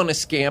don't want to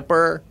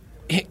scamper.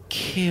 It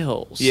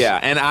kills. Yeah,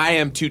 and I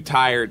am too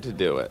tired to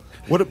do it.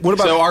 What about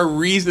So our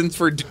reasons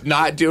for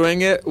not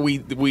doing it, we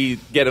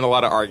get in a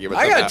lot of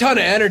arguments. I got a about. ton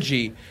of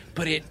energy,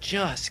 but it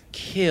just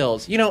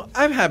kills.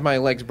 I've had my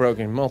legs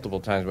broken multiple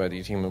times by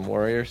these human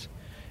warriors.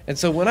 And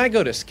so when I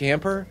go to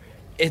scamper,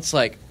 it's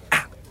like,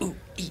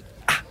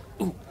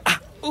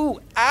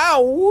 ooh,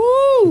 ow,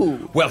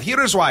 woo. Well,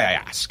 here is why I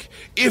ask.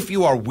 If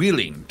you are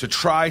willing to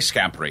try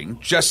scampering,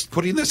 just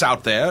putting this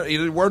out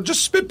there, we're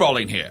just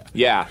spitballing here.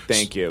 Yeah,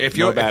 thank you.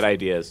 No bad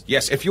ideas.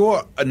 Yes, if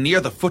you're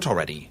near the foot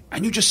already,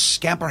 and you just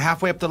scamper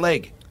halfway up the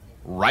leg,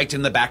 right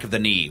in the back of the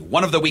knee,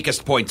 one of the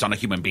weakest points on a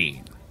human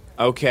being.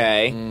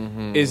 Okay.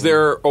 Is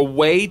there a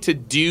way to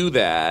do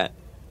that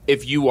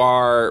if you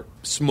are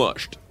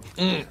smushed?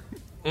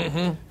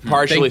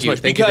 Partially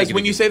smushed. Because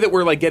when you say that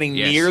we're like getting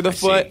Yes, near the I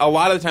foot, see. a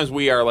lot of the times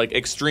we are like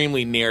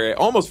extremely near it.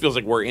 Almost feels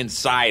like we're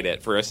inside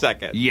it for a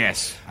second.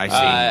 Yes,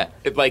 I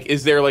see.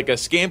 Is there like a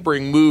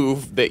scampering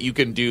move that you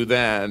can do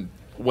then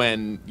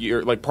when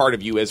you're like part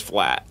of you is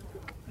flat?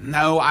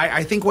 No,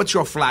 I think once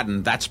you're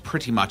flattened, that's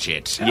pretty much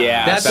it.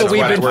 Yeah, That's what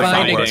we've been we're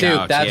finding too.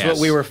 out, That's what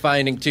yes. we were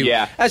finding too.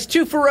 Yeah. As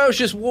two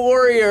ferocious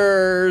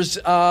warriors,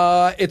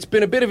 it's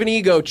been a bit of an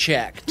ego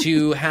check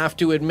to have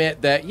to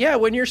admit that,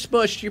 when you're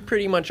smushed, you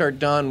pretty much are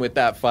done with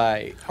that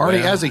fight. Artie,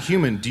 as a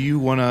human, do you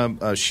want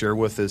to share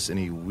with us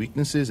any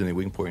weaknesses, any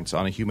weak points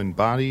on a human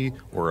body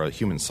or a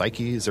human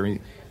psyche? Is there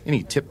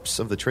any tips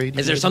of the trade?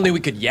 Is there something we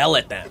could yell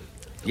at them?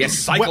 Yes,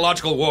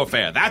 psychological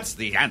warfare. That's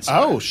the answer.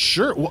 Oh,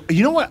 sure. Well,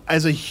 you know what?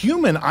 As a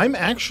human, I'm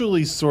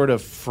actually sort of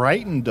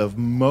frightened of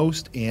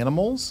most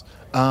animals.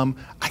 I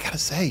gotta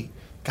say,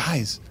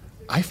 guys,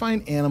 I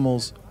find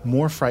animals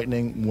more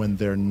frightening when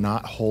they're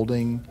not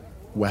holding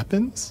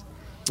weapons.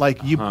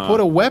 Like, you put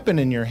a weapon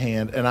in your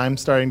hand, and I'm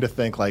starting to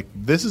think, like,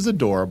 this is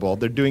adorable.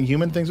 They're doing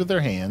human things with their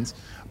hands.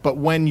 But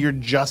when you're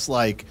just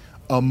like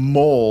a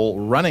mole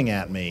running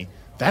at me,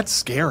 that's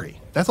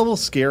scary. That's a little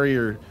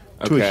scarier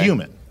to a Okay.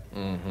 human.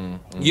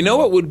 You know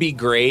what would be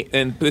great,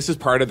 and this is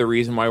part of the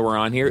reason why we're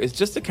on here, is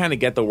just to kind of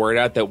get the word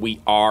out that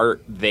we are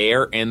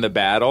there in the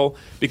battle,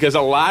 because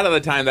a lot of the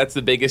time that's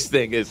the biggest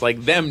thing, is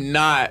like them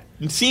not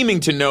seeming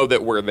to know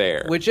that we're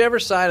there. Whichever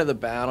side of the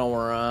battle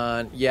we're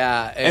on,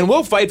 And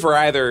we'll fight for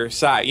either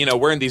side.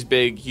 We're in these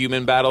big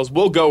human battles.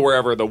 We'll go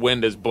wherever the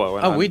wind is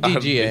blowing. we on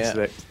DGA these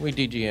it. things. We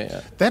DGA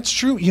it. That's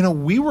true.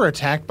 We were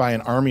attacked by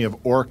an army of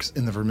orcs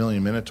in the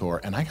Vermilion Minotaur,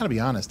 and I gotta be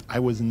honest, I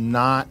was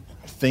not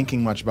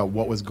thinking much about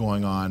what was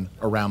going on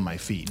around my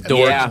feet.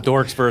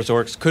 Dorks versus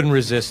orcs. Couldn't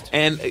resist.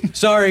 And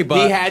sorry,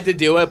 but we had to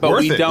do it, but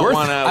Worth we it, don't worth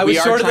want it. to. I was We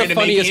are sort of trying the to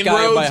make funniest guy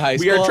inroads. by high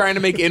We are school. trying to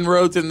make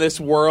inroads in this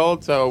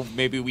world, so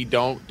maybe we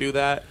don't do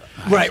that.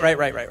 Right.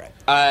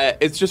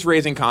 It's just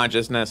raising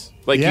consciousness.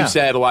 Like Yeah. you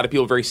said, a lot of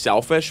people are very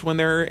selfish when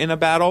they're in a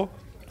battle,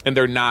 and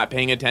they're not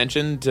paying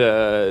attention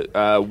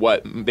to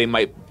what they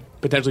might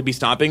potentially be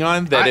stomping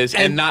on.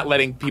 And not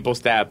letting people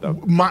stab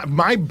them.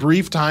 My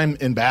brief time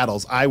in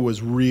battles, I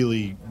was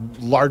really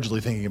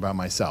largely thinking about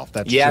myself.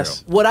 That's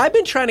Yes. true. What I've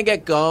been trying to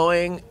get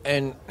going,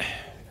 and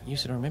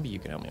Usador, maybe you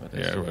can help me with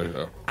this.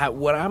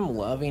 What I'm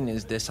loving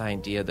is this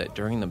idea that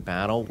during the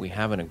battle, we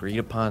have an agreed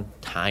upon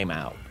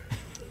timeout,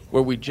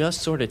 where we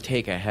just sort of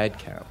take a head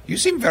count. You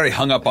seem very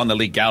hung up on the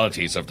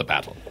legalities of the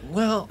battle.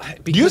 Well,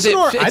 because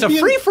Usador, it's I'd a be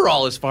in-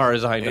 free-for-all as far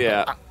as I know.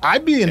 Yeah.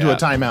 I'd be into Yeah. a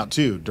timeout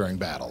too during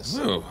battles.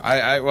 Oh,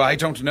 I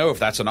don't know if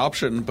that's an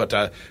option, but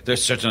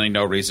there's certainly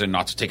no reason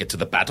not to take it to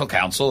the battle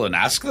council and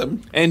ask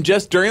them. And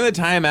just during the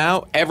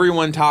timeout,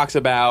 everyone talks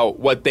about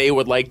what they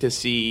would like to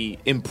see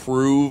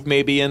improve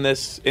maybe in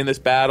this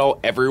battle.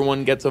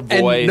 Everyone gets a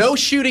voice. And no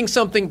shooting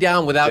something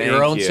down without your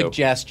Thank own you.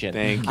 suggestion.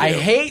 Thank I you.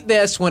 hate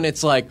this when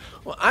it's like,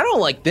 well, I don't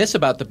like this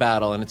about the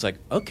battle, and it's like,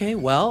 okay,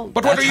 well,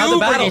 But what that's are how you the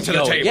bringing battle's to the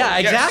going. table? Yeah,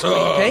 Yes. exactly.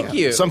 Thank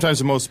you. Sometimes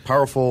the most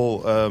powerful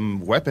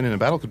weapon in a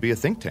battle could be a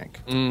think tank.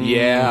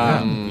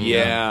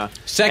 Yeah.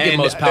 Second And-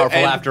 most powerful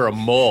and- after a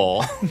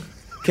mole.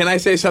 Can I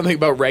say something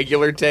about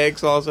regular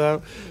tanks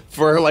also?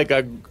 For like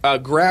a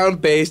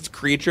ground-based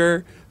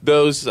creature,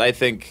 those I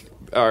think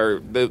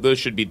those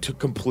should be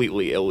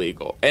completely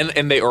illegal,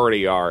 and they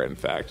already are, in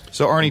fact.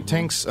 So, Arnie,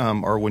 tanks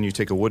are when you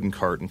take a wooden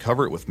cart and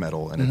cover it with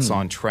metal, and it's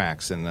on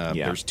tracks, and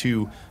there's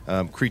two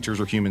creatures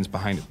or humans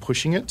behind it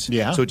pushing it.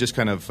 Yeah. So it just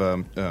kind of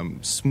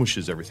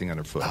smooshes everything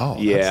underfoot. Oh,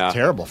 Yeah. that's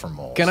terrible for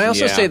moles. Can I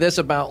also Yeah. say this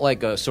about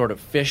like a sort of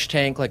fish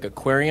tank, like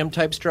aquarium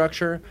type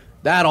structure?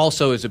 That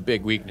also is a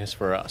big weakness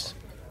for us.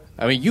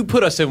 I mean, you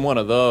put us in one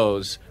of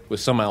those with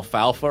some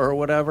alfalfa or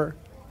whatever.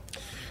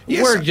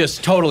 we're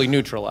just totally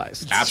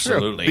neutralized.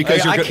 Absolutely.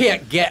 Because I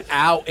can't get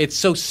out. It's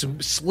so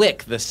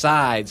slick, the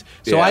sides.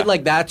 So Yeah. I'd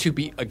like that to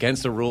be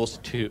against the rules,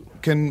 too.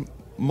 Can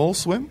mole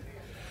swim?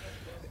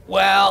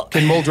 Well,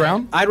 Can mole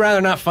drown? I'd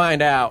rather not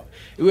find out.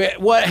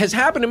 What has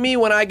happened to me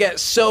when I get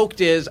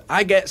soaked is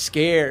I get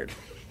scared.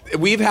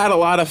 We've had a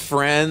lot of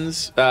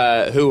friends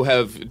who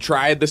have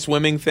tried the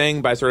swimming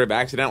thing by sort of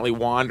accidentally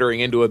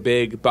wandering into a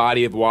big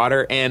body of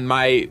water, and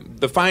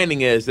the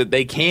finding is that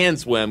they can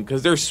swim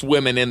because they're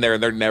swimming in there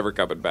and they're never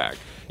coming back.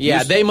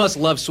 Yeah, they must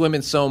love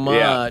swimming so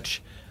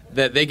much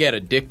that they get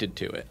addicted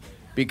to it.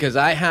 Because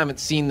I haven't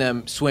seen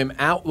them swim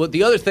out. Well,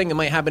 the other thing that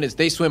might happen is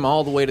they swim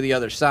all the way to the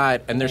other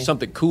side, and there's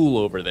something cool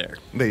over there.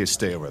 They just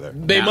stay over there.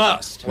 They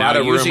must. Now, lot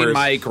of using rumors.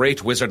 my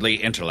great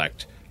wizardly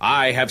intellect,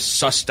 I have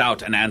sussed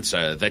out an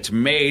answer that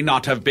may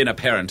not have been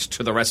apparent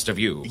to the rest of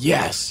you.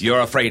 Yes.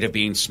 You're afraid of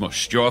being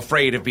smushed. You're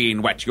afraid of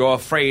being wet. You're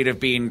afraid of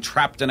being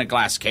trapped in a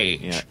glass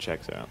cage. Yeah,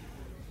 checks out.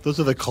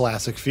 Those are the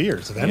classic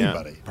fears of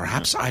anybody.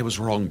 Perhaps I was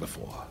wrong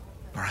before.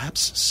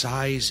 Perhaps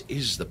size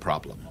is the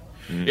problem.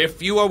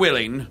 If you are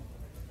willing,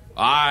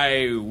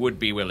 I would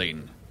be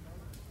willing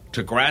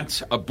to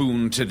grant a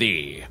boon to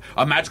thee,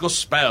 a magical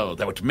spell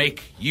that would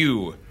make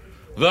you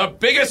the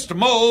biggest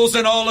moles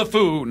in all of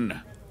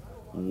Foon.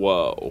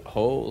 Whoa.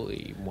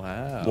 Holy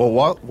wow.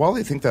 Well, while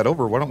they think that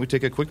over, why don't we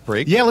take a quick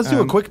break? Yeah, let's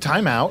do a quick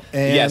timeout.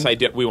 And Yes, I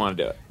did. We want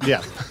to do it.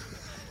 Yeah.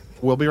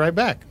 We'll be right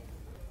back.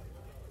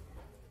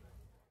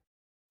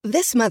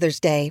 This Mother's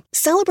Day,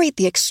 celebrate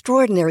the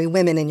extraordinary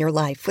women in your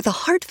life with a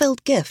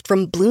heartfelt gift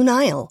from Blue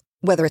Nile.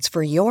 Whether it's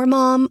for your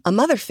mom, a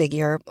mother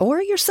figure,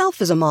 or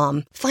yourself as a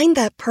mom, find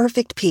that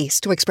perfect piece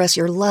to express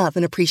your love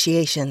and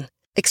appreciation.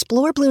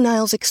 Explore Blue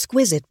Nile's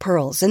exquisite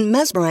pearls and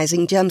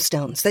mesmerizing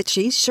gemstones that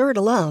she's sure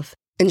to love.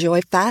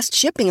 Enjoy fast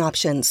shipping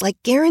options like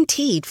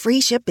guaranteed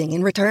free shipping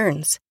and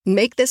returns.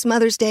 Make this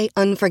Mother's Day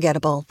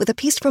unforgettable with a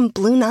piece from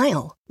Blue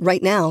Nile.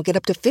 Right now, get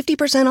up to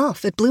 50%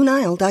 off at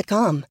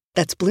BlueNile.com.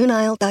 That's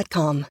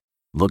BlueNile.com.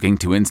 Looking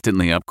to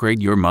instantly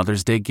upgrade your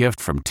Mother's Day gift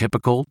from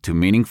typical to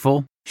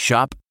meaningful?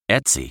 Shop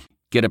Etsy.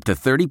 Get up to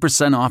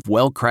 30% off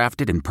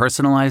well-crafted and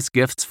personalized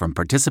gifts from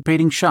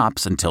participating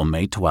shops until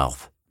May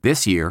 12th.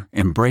 This year,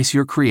 embrace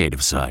your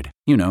creative side.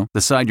 You know,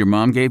 the side your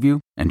mom gave you.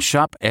 And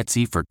shop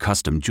Etsy for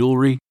custom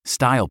jewelry,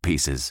 style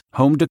pieces,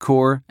 home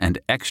decor, and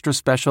extra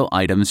special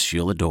items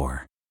she'll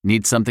adore.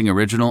 Need something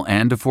original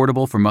and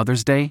affordable for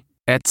Mother's Day?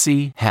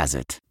 Etsy has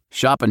it.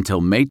 Shop until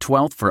May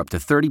 12th for up to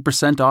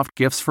 30% off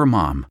gifts for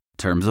mom.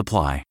 Terms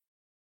apply.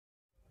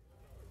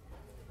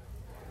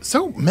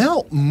 So,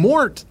 Mel,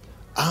 Mort,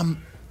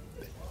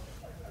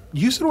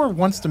 Usador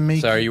wants to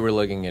make... Sorry, you were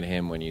looking at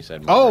him when you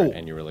said Mort,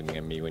 and you were looking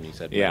at me when you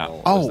said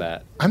Mel. Was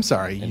that I'm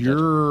sorry.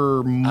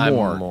 You're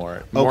Mort. I'm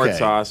Mort. Mort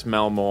sauce,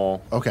 Mel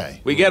Mole.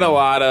 Okay. We get a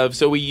lot of...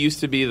 So we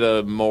used to be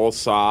the mole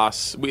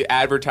sauce. We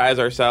advertise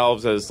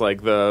ourselves as,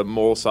 like, the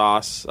mole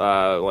sauce,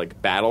 like,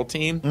 battle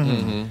team.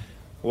 Mm-hmm.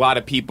 A lot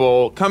of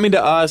people coming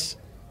to us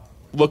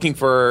looking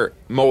for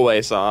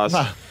mole sauce.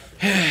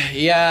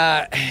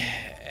 Yeah,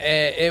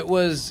 it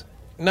was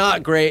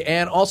not great.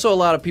 And also a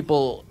lot of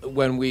people,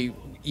 when we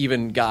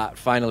even got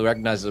finally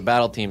recognized as a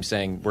battle team,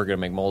 saying, we're going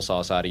to make mole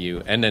sauce out of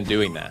you, and then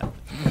doing that.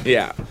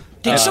 Yeah.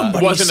 Did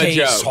somebody wasn't a say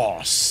joke.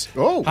 sauce?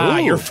 Oh,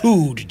 your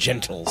food,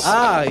 gentles.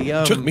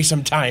 Yum. Took me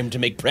some time to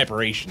make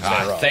preparations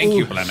thereof. Thank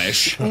you,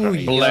 Blemish.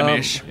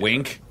 Blemish.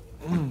 Wink.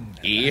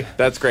 E.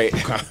 That's great.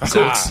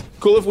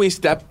 Cool if we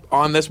step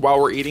on this while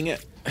we're eating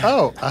it.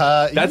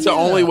 That's the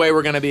only way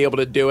we're going to be able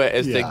to do it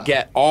is to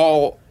get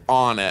all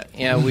on it.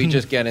 Yeah, we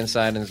just get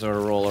inside and sort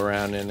of roll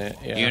around in it.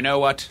 Yeah. You know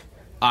what?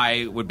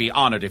 I would be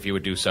honored if you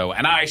would do so,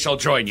 and I shall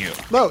join you.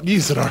 No,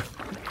 Usador.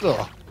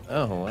 Ugh.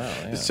 Oh, wow.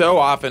 Yeah. So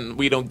often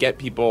we don't get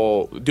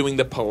people doing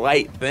the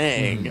polite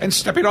thing. And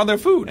stepping on their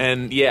food.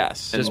 And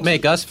yes. Just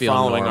make us feel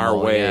following normal,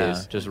 our ways.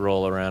 yeah. Just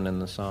roll around in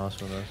the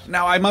sauce with us.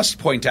 Now, I must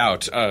point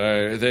out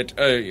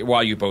that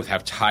while you both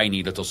have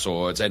tiny little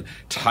swords and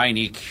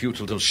tiny, cute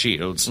little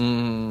shields,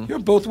 you're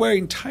both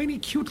wearing tiny,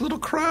 cute little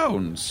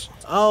crowns.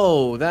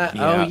 Oh, that.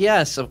 Yeah. Oh,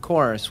 yes, of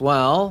course.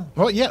 Well,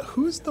 yeah,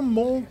 who's the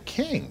Mole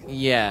King?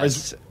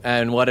 Yes,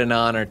 and what an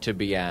honor to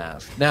be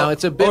asked. Now,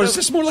 it's a bit Or is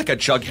this more like a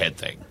Jughead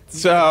thing?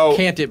 So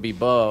can't it be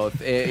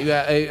both?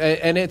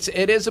 And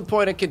it is a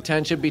point of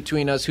contention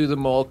between us who the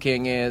Mole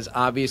King is.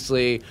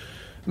 Obviously,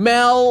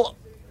 Mel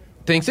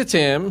thinks it's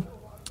him.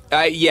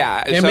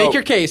 Yeah. And make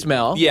your case,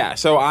 Mel. Yeah,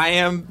 so I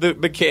am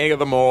the king of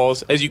the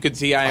moles. As you can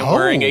see, I am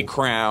wearing a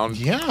crown.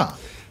 Yeah.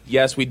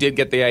 Yes, we did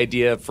get the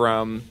idea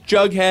from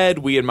Jughead.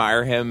 We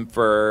admire him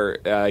for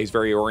he's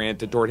very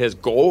oriented toward his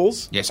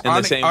goals. Yes, in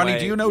the same Arnie, way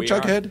do you know we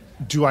Jughead?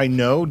 are. Do I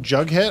know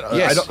Jughead?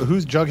 Yes.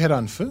 Who's Jughead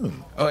on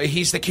Foon?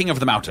 He's the king of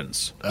the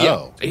mountains. Oh.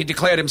 Yeah, he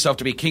declared himself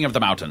to be king of the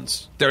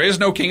mountains. There is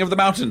no king of the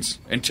mountains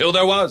until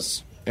there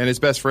was. And his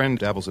best friend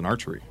dabbles in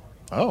archery.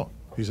 Oh,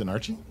 he's an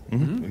Archie?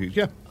 Mm-hmm.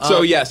 Yeah.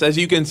 So yes, as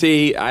you can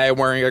see, I am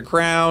wearing a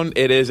crown.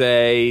 It is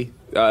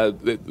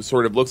it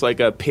sort of looks like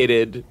a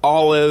pitted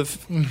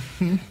olive,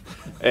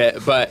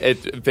 but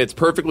it fits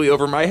perfectly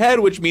over my head,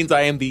 which means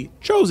I am the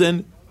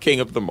chosen king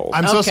of the moles.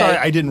 I'm so sorry.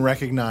 I didn't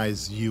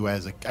recognize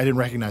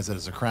that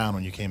as a crown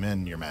when you came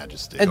in, Your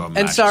Majesty.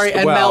 And sorry,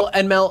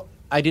 Mel,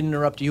 I didn't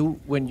interrupt you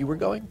when you were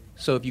going.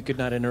 So if you could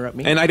not interrupt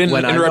me, and I didn't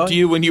interrupt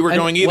you when you were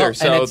going either.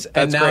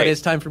 And now great. it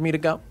is time for me to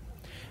go.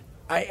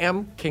 I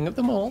am king of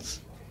the moles.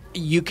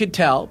 You could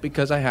tell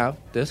because I have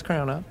this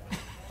crown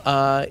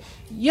on.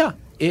 Yeah,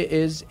 it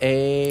is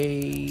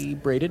a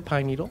braided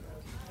pine needle,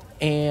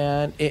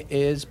 and it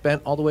is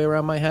bent all the way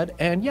around my head,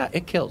 and yeah,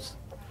 it kills.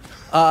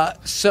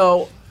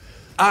 So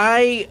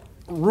I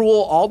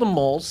rule all the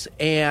moles,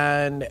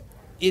 and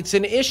it's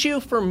an issue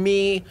for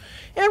me,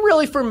 and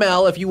really for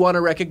Mel, if you want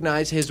to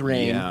recognize his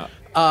reign. Yeah.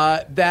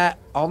 That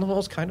all the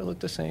moles kind of look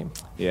the same.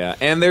 Yeah,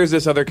 and there's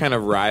this other kind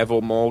of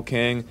rival mole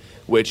king,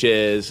 which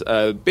is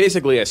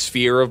basically a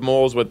sphere of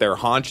moles with their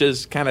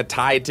haunches kind of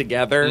tied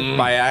together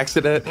by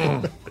accident.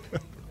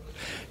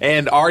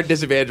 And our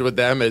disadvantage with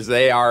them is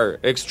they are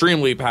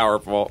extremely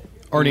powerful.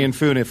 Arnie and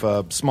Foon, if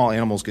small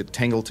animals get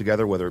tangled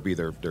together, whether it be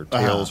their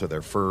tails or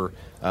their fur,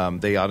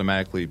 they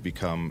automatically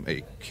become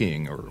a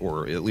king,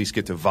 or at least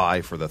get to vie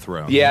for the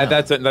throne. Yeah,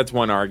 that's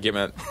one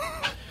argument.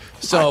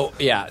 So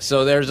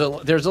there's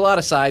a lot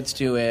of sides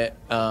to it.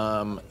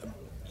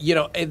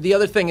 The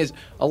other thing is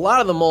a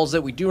lot of the moles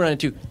that we do run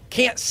into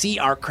can't see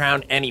our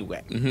crown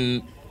anyway.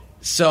 Mm-hmm.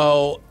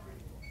 So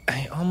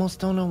I almost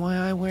don't know why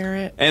I wear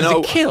it. And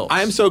it kills.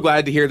 I'm so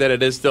glad to hear that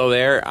it is still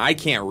there. I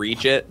can't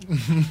reach it.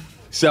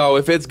 So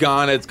if it's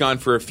gone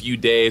for a few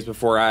days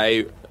before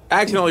I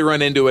accidentally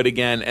run into it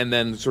again and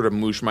then sort of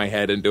moosh my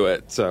head into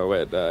it so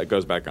it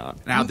goes back on.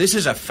 Now, this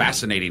is a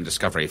fascinating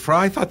discovery, for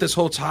I thought this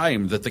whole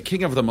time that the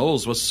king of the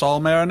moles was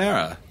Sol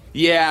Marinara.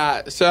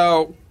 Yeah,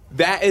 so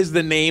that is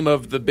the name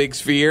of the big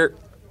sphere.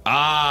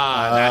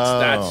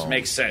 That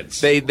makes sense.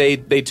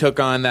 They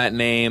took on that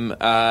name.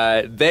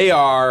 They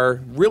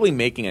are really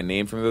making a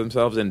name for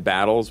themselves in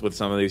battles with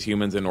some of these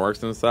humans and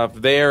orcs and stuff.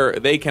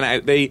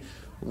 They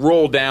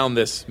roll down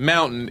this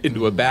mountain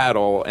into a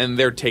battle, and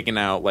they're taking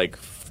out like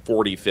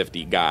 40,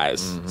 50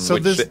 guys. Mm-hmm. So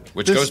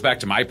which goes back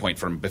to my point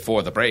from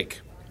before the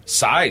break.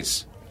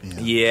 Size.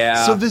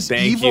 Yeah. So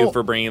thank you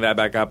for bringing that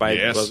back up.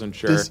 I wasn't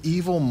sure. This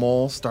evil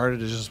mole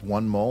started as just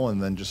one mole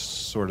and then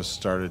just sort of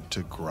started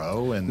to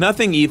grow. And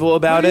nothing evil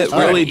about it.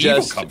 Really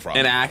just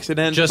an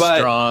accident. Just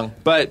strong.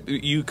 But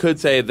you could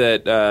say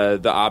that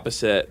the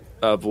opposite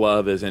of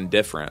love is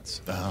indifference.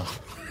 Oh.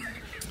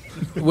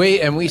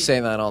 We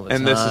say that all the time.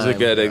 And this is a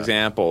good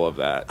example of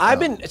that. I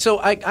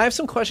have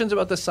some questions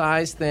about the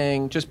size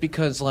thing, just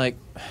because, like,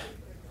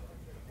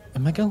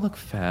 am I gonna look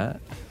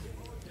fat?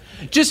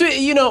 Just is there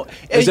you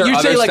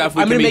other say like stuff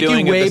we I'm can gonna be make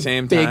doing you at way the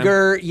same time?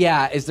 bigger.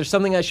 Yeah, is there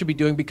something I should be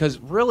doing? Because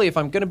really, if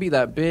I'm gonna be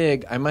that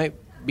big, I might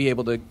be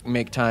able to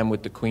make time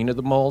with the queen of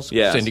the moles,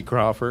 Cindy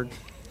Crawford.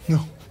 No.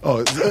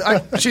 Oh,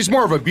 she's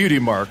more of a beauty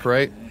mark,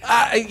 right?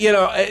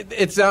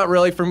 It's not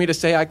really for me to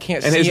say I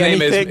can't and see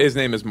anything. His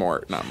name is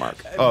Mort, not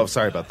Mark. Oh,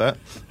 sorry about that.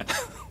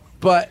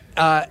 But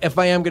if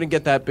I am going to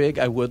get that big,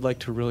 I would like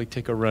to really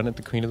take a run at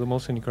the queen of the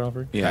moles, Cindy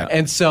Crawford. Yeah.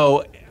 And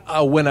so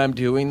when I'm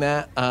doing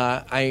that,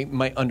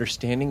 my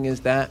understanding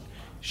is that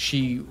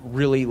she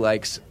really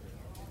likes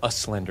a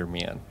slender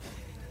man.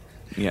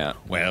 Yeah.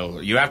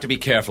 Well, you have to be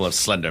careful of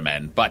slender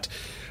men, but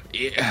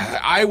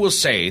I will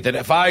say that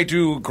if I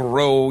do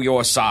grow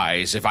your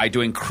size, if I do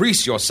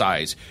increase your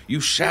size, you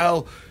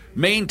shall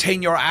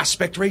maintain your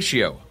aspect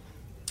ratio.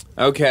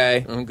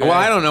 Okay. Well,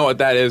 I don't know what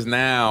that is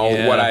now.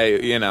 Yeah. What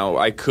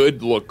I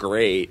could look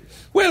great.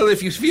 Well,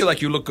 if you feel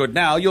like you look good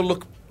now, you'll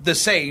look the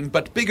same,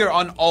 but bigger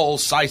on all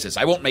sizes.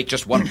 I won't make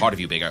just one part of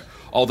you bigger,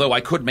 although I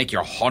could make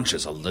your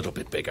haunches a little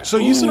bit bigger. So,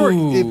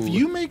 Usador, if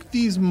you make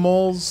these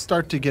moles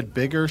start to get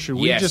bigger, should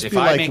we just be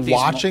like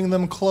watching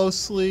them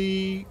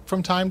closely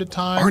from time to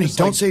time? Arnie,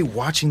 don't say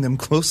watching them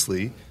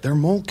closely. They're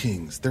mole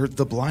kings. They're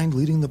the blind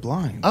leading the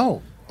blind.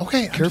 Oh,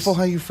 okay. Careful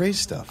how you phrase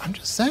stuff. I'm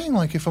just saying,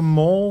 like, if a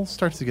mole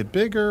starts to get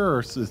bigger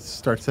or it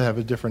starts to have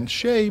a different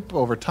shape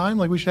over time,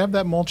 like, we should have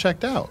that mole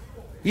checked out.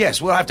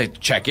 Yes, we'll have to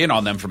check in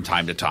on them from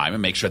time to time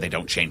and make sure they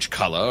don't change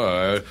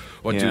color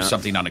or do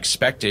something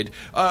unexpected.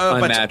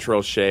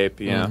 Unnatural shape,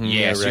 yeah. Mm-hmm.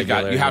 Yes,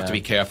 you have to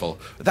be careful.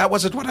 That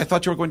wasn't what I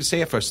thought you were going to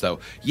say at first, though.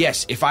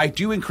 Yes, if I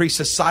do increase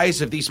the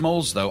size of these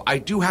moles, though, I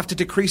do have to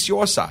decrease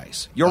your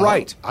size. You're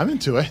right. I'm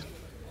into it.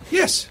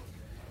 Yes.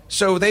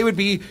 So they would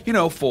be,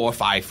 4 or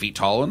 5 feet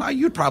tall, and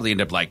you'd probably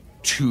end up like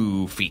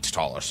 2 feet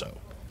tall or so.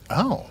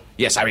 Oh.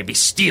 Yes, I would be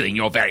stealing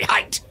your very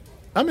height.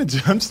 I'm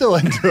still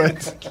into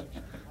it.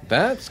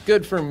 That's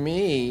good for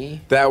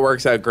me. That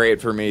works out great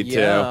for me,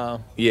 too.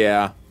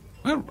 Yeah.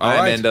 Well,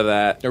 I'm into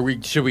that.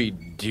 Should we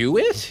do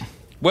it?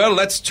 Well,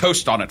 let's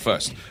toast on it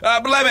first.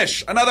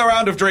 Blemish, another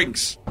round of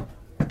drinks.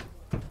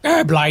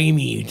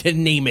 Blimey, to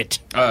name it.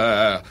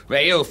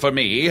 Ale for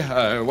me.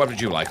 What would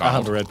you like, Arnold?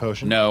 I'll have a red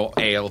potion. No,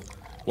 ale.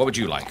 What would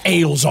you like?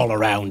 Ales all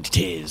around,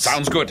 'tis.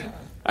 Sounds good.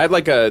 I'd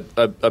like a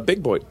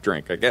big boy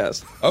drink, I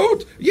guess. Oh,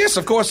 yes,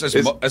 of course.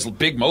 As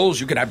big moles,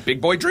 you can have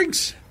big boy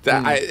drinks.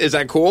 Is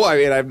that cool? I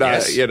mean, I'm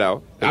not,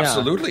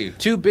 Absolutely. Yeah.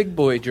 2 big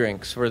boy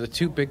drinks for the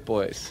 2 big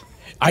boys.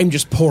 I'm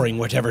just pouring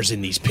whatever's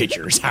in these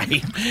pitchers.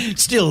 I'm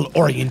still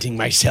orienting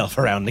myself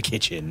around the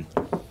kitchen.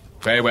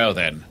 Very well,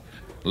 then.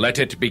 Let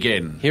it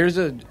begin. Here's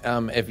a,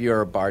 if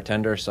you're a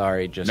bartender,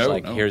 sorry,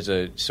 here's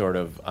a sort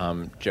of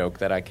joke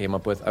that I came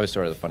up with. I was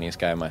sort of the funniest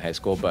guy in my high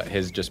school, but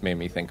his just made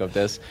me think of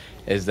this,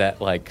 is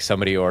that, like,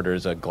 somebody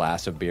orders a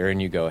glass of beer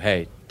and you go,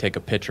 hey, take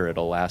a pitcher,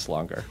 it'll last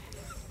longer.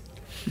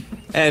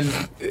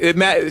 And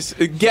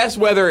guess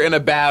whether in a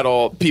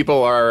battle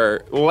people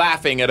are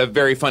laughing at a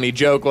very funny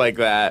joke like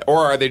that,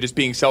 or are they just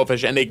being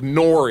selfish and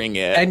ignoring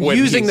it? And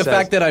using the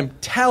fact that I'm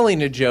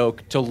telling a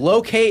joke to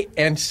locate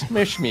and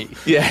smish me.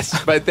 Yes,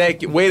 but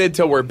wait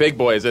until we're big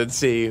boys and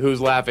see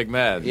who's laughing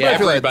then. Yeah,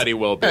 everybody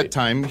will be. At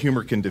time,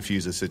 humor can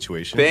diffuse a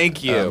situation.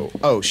 Thank you.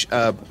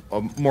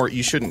 Mort,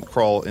 you shouldn't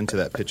crawl into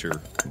that pitcher.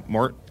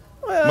 Mort?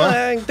 Well,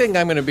 I think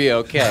I'm going to be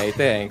okay,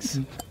 thanks.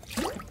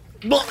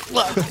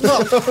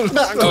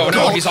 Oh,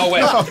 no, he's all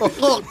wet.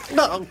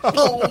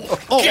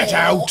 Get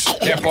out!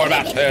 There, pour it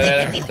out.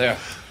 There.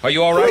 Are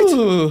you all right?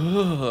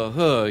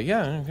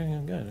 Yeah,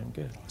 I'm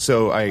good.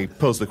 So I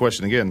pose the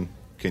question again.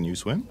 Can you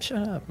swim?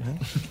 Shut up, man.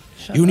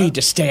 You need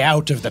to stay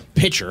out of the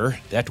pitcher.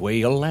 That way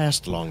you'll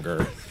last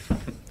longer.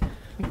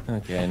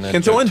 Okay.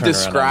 Can someone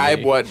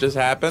describe what just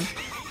happened?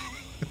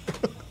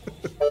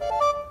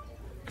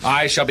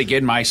 I shall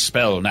begin my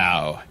spell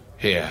now.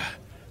 Here.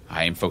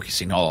 I am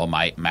focusing all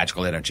my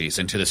magical energies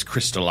into this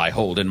crystal I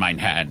hold in mine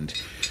hand.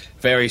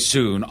 Very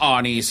soon,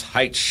 Arnie's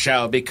height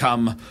shall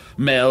become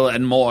Mel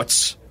and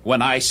Mort's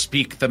when I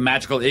speak the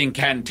magical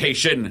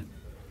incantation.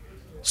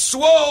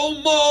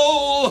 Swole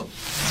Mole!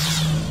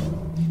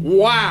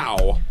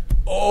 Wow.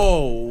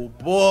 Oh,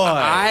 boy.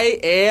 I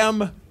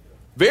am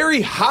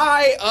very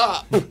high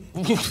up.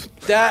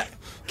 That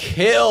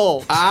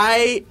killed.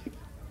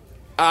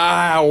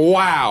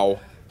 Wow.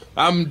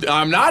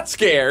 I'm not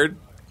scared.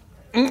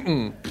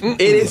 It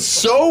is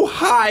so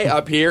high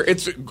up here.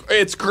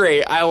 It's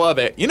great. I love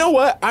it. You know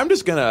what? I'm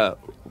just gonna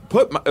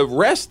put my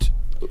rest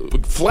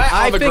flat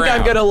on the ground. I think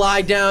I'm gonna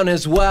lie down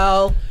as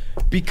well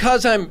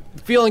because I'm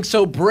feeling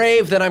so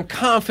brave that I'm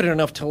confident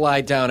enough to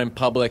lie down in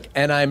public,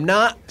 and I'm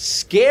not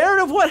scared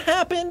of what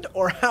happened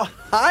or how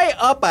high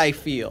up I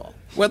feel.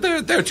 Well,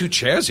 there are two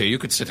chairs here. You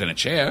could sit in a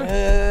chair.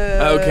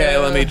 Okay,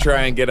 let me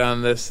try and get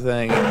on this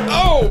thing.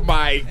 Oh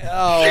my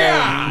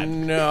God!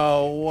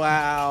 No!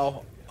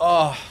 Wow!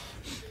 Oh.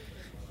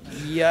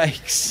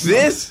 Yikes.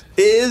 This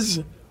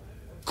is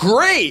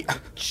great.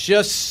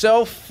 Just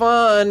so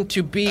fun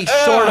to be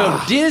sort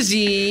of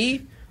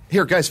dizzy.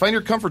 Here, guys, find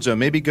your comfort zone.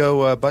 Maybe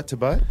go butt to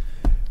butt.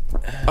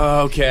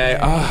 Okay.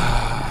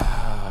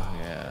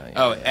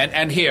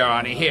 And here,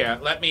 Arnie, here.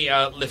 Let me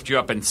lift you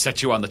up and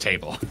set you on the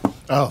table.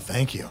 Oh,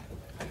 thank you.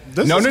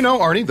 No,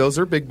 Arnie. Those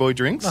are big boy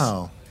drinks.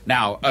 Oh.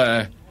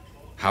 Now,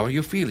 how are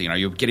you feeling? Are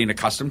you getting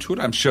accustomed to it?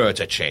 I'm sure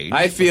it's a change.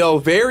 I feel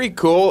very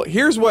cool.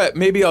 Here's what,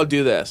 maybe I'll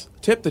do this.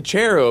 Tip the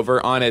chair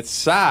over on its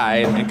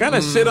side and kind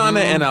of sit on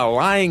it in a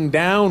lying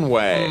down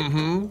way.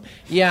 Mm-hmm.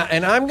 Yeah,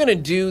 and I'm going to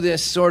do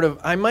this sort of,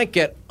 I might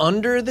get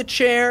under the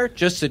chair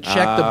just to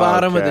check the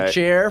bottom of the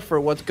chair for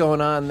what's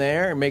going on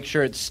there and make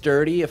sure it's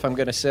sturdy if I'm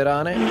going to sit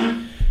on it.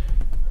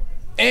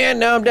 And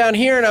now I'm down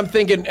here and I'm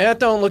thinking, that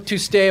don't look too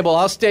stable.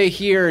 I'll stay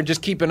here and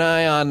just keep an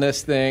eye on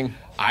this thing.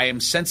 I am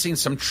sensing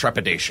some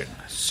trepidation.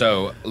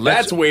 So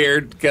that's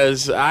weird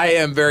because I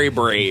am very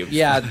brave.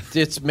 Yeah,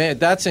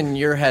 that's in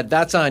your head.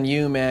 That's on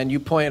you, man.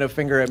 You point a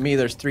finger at me.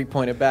 There's three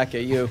pointed back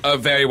at you.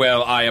 Very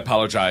well. I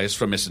apologize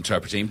for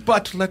misinterpreting,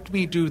 but let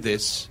me do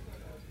this.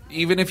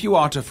 Even if you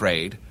aren't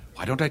afraid,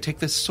 why don't I take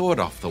this sword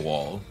off the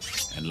wall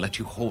and let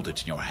you hold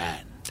it in your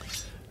hand?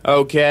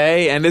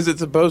 Okay. And is it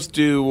supposed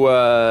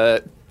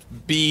to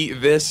be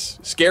this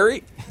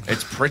scary?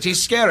 It's pretty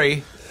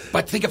scary.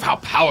 But think of how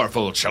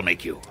powerful it shall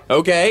make you.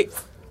 Okay.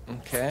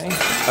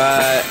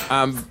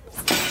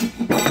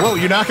 Whoa,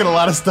 you're knocking a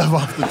lot of stuff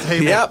off the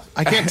table. Yep.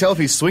 I can't tell if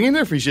he's swinging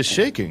or if he's just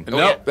shaking.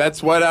 Nope,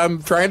 that's what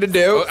I'm trying to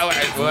do.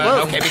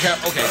 Okay.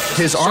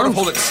 His arms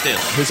hold it still.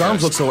 His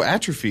arms look so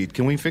atrophied.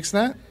 Can we fix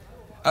that?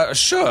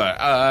 Sure.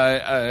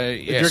 Yes.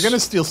 If you're going to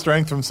steal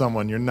strength from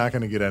someone, you're not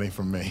going to get any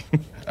from me.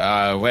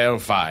 Well,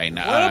 fine.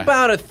 What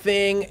about a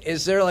thing?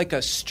 Is there like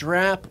a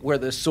strap where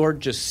the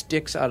sword just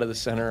sticks out of the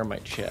center of my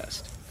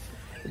chest?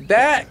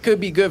 That could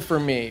be good for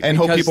me. And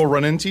hope people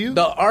run into you?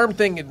 The arm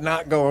thing is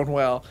not going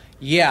well.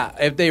 Yeah,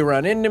 if they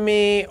run into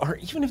me, or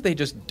even if they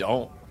just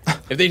don't.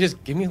 If they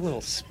just give me a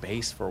little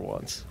space for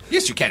once.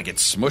 Yes, you can't get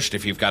smushed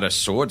if you've got a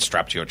sword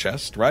strapped to your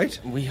chest, right?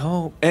 We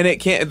hope. And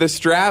it can't, the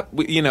strap,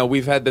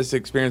 we've had this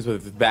experience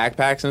with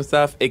backpacks and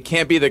stuff. It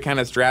can't be the kind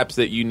of straps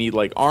that you need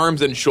like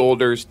arms and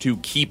shoulders to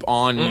keep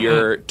on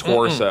your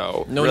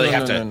torso. No, really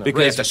have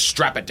to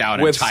strap it down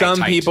and with tie some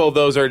tight. people,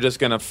 those are just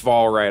going to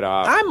fall right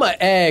off. I'm an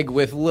egg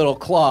with little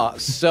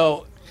claws,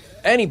 so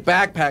any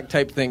backpack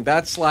type thing,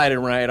 that's sliding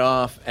right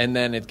off, and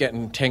then it's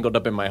getting tangled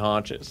up in my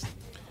haunches.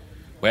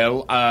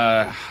 Well,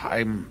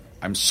 I'm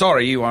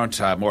sorry you aren't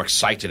more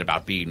excited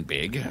about being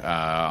big,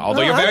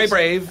 although you're very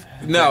brave.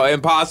 No,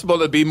 impossible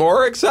to be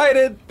more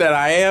excited than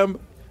I am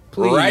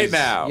right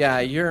now. Yeah,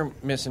 you're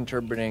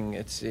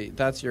misinterpreting.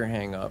 That's your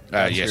hang-up.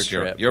 Yes,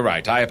 you're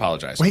right. I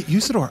apologize. Wait,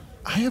 Usador,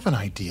 I have an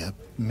idea.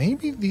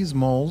 Maybe these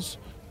moles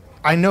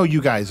I know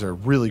you guys are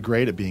really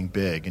great at being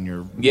big, and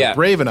you're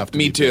brave enough to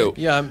be me too.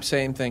 big. Yeah, I'm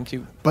saying thank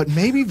you. But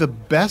maybe the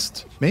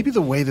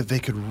way that they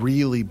could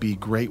really be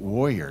great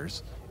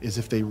warriors is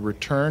if they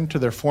return to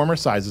their former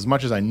size, as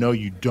much as I know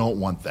you don't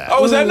want that.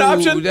 Oh, is that an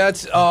option?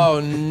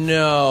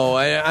 No.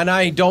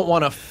 I don't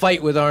want to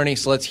fight with Arnie,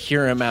 so let's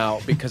hear him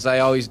out, because I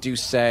always do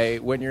say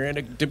when you're in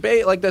a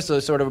debate like this, a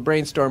sort of a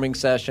brainstorming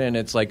session,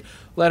 it's like,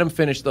 let him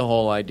finish the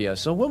whole idea.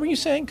 So what were you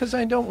saying? Because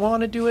I don't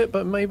want to do it,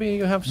 but maybe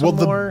you have some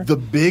more. The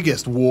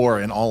biggest war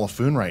in all of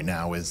Foon right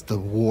now is the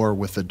war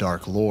with the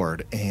Dark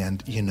Lord.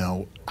 And,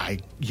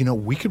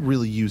 we could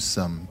really use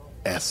some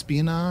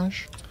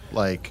espionage.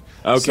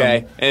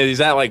 Okay. And is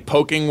that like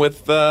poking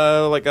with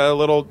like a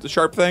little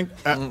sharp thing?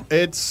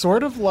 It's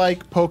sort of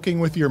like poking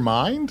with your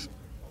mind.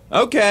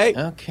 Okay.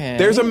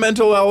 There's a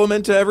mental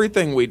element to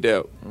everything we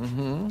do.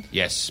 Mm-hmm.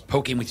 Yes,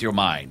 poking with your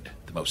mind,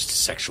 the most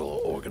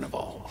sexual organ of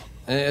all.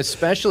 And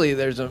especially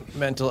there's a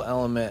mental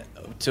element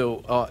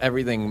to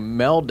everything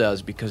Mel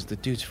does, because the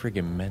dude's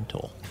friggin'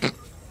 mental.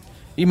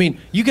 You mean,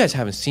 you guys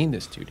haven't seen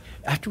this dude.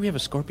 After we have a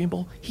Scorpion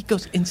Bowl, he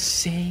goes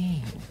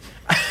insane.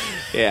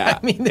 Yeah.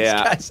 I mean, this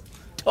guy's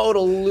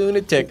total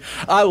lunatic.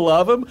 I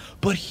love him,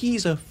 but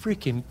he's a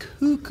freaking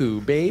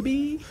cuckoo,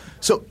 baby.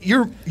 So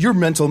you're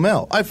Mental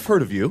Mel. I've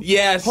heard of you.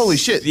 Yes. Holy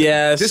shit.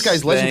 Yes. This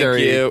guy's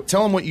legendary. Thank you.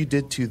 Tell him what you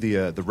did to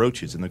the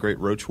roaches in the Great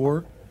Roach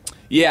War.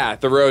 Yeah,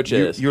 the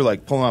roaches. You were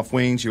like pulling off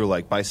wings. You were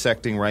like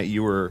bisecting, right?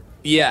 You were.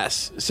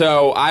 Yes.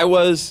 So I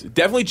was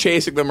definitely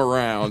chasing them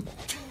around.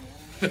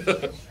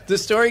 The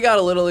story got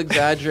a little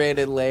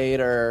exaggerated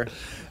later.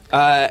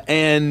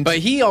 But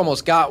he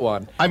almost got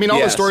one. I mean, all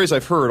the stories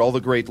I've heard, all the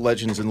great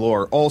legends and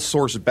lore, all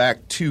source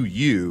back to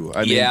you.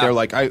 I mean, they're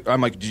like,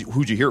 I'm like,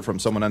 who'd you hear it from?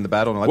 Someone on the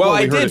battle? And I'm like, well,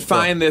 we I heard did it from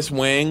find this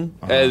wing,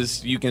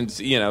 as you can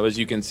see,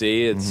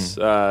 it's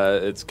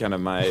it's kind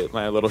of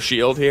my little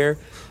shield here,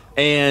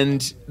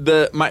 and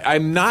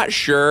I'm not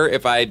sure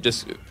if I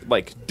just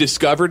like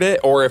discovered it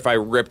or if I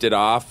ripped it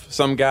off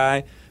some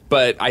guy.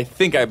 But I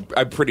think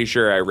I'm pretty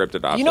sure I ripped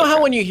it off. You know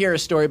how when you hear a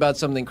story about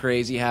something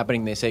crazy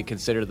happening, they say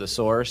consider the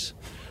source?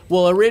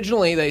 Well,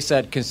 originally they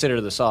said consider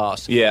the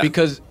sauce. Yeah.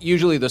 Because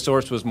usually the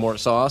source was more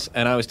sauce,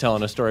 and I was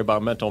telling a story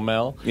about Mental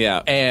Mel.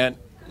 Yeah. And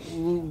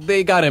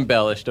they got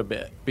embellished a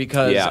bit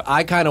because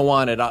I kind of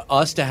wanted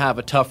us to have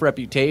a tough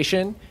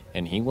reputation,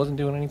 and he wasn't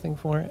doing anything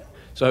for it.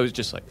 So I was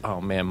just like, oh,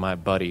 man, my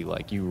buddy,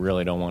 like, you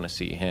really don't want to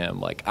see him.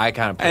 Like, I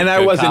kind of... And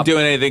I wasn't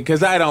doing anything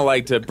because I don't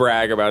like to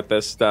brag about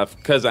this stuff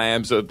because I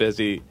am so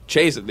busy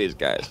chasing these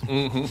guys.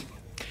 Mm-hmm.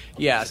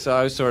 Yeah, so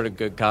I was sort of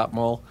good cop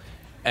mole.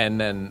 And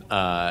then,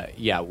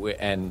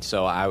 and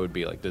so I would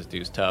be like, this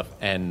dude's tough.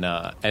 And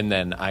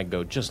then I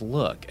go, just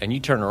look. And you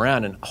turn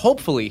around, and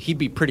hopefully he'd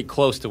be pretty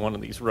close to one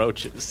of these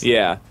roaches.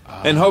 Yeah.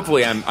 And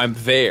hopefully I'm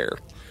there.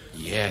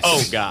 Yes.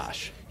 Oh,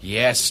 gosh.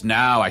 Yes,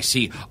 now I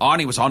see.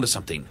 Arnie was onto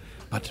something.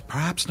 But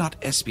perhaps not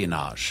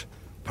espionage.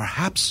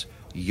 Perhaps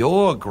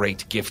your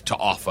great gift to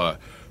offer,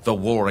 the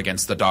war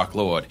against the Dark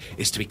Lord,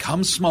 is to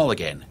become small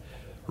again,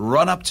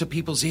 run up to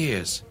people's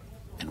ears,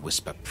 and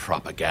whisper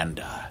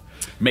propaganda.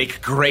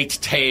 Make great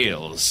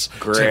tales.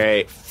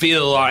 Great. To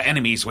fill our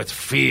enemies with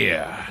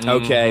fear.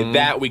 Okay,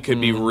 that we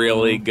could be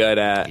really good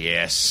at.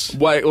 Yes.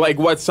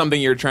 What's something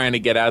you're trying to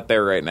get out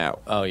there right now?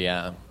 Oh,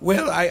 yeah.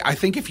 Well, I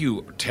think if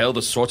you tell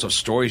the sorts of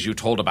stories you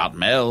told about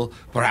Mel,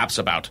 perhaps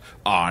about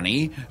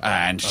Arnie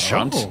and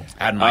Shunt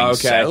and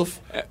myself.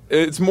 Okay.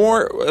 It's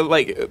more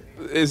like,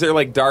 is there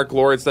like Dark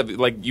Lord stuff?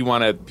 Like you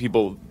want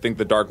people think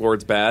the Dark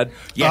Lord's bad?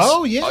 Yes.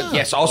 Oh, yeah.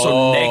 Yes,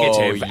 also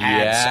negative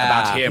ads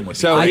about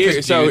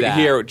him.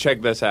 Here,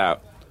 check this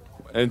out.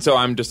 And so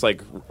I'm just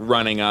like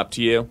running up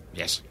to you.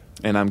 Yes.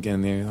 And I'm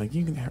getting there like,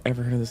 you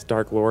ever heard of this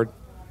Dark Lord?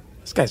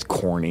 This guy's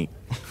corny.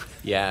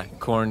 Yeah,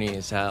 corny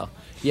as hell.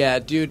 Yeah,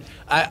 dude.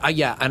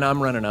 And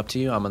I'm running up to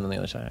you. I'm on the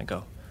other side. I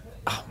go,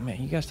 oh, man,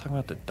 you guys talking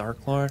about the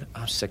Dark Lord?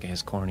 I'm sick of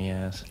his corny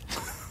ass.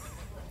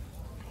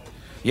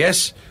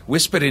 Yes,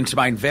 whispered into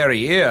mine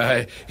very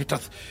ear. It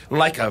doth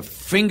like a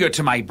finger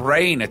to my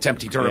brain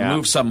attempting to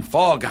remove some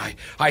fog.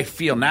 I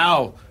feel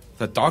now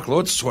the Dark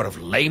Lord's sort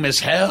of lame as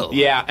hell.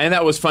 Yeah, and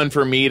that was fun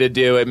for me to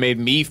do. It made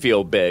me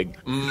feel big.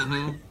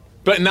 Mm-hmm.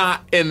 But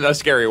not in a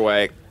scary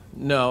way.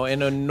 No,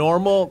 in a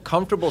normal,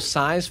 comfortable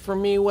size for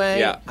me way,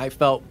 yeah. I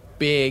felt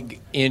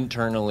big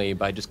internally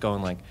by just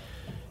going like,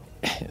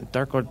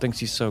 Dark Lord thinks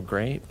he's so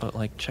great, but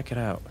like, check it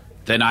out.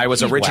 Then I was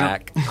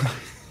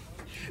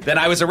Then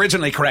I was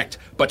originally correct,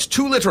 but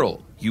too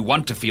literal. You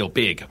want to feel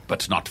big,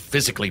 but not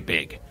physically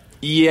big.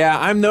 Yeah,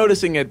 I'm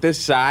noticing at this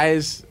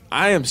size,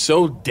 I am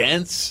so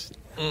dense.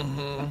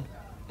 Mm-hmm.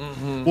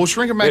 Mm-hmm. We'll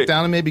shrink him back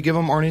down and maybe give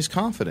him Arnie's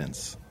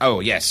confidence. Oh,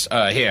 yes.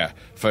 Here.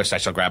 First I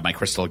shall grab my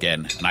crystal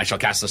again, and I shall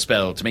cast the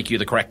spell to make you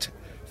the correct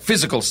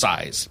physical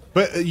size.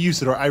 But,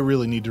 Usador, I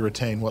really need to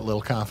retain what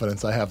little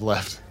confidence I have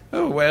left.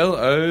 Oh,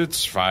 well,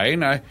 it's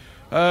fine.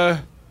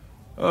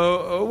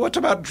 What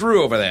about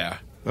Drew over there?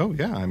 Oh,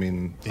 yeah. I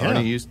mean,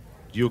 Arnie,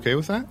 you okay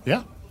with that?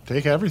 Yeah.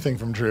 Take everything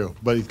from Drew,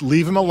 but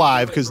leave him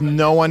alive because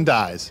no one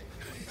dies.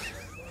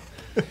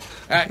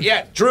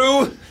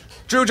 Drew,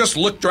 just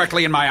look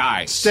directly in my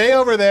eyes. Stay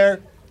over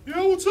there.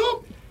 Yeah, what's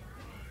up?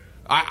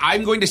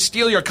 I'm going to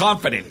steal your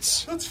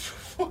confidence. That's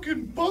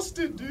fucking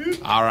busted,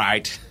 dude. All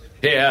right.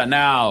 Here,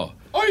 now.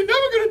 I ain't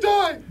never gonna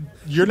die.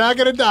 You're not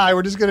gonna die.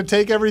 We're just gonna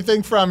take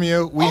everything from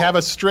you. We have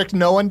a strict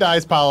no one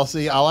dies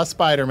policy, a la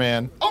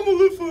Spider-Man. I'm gonna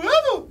live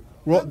forever.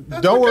 Well,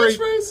 don't worry.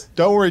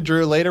 Don't worry,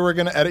 Drew. Later we're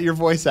gonna edit your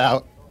voice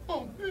out.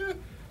 Oh, man.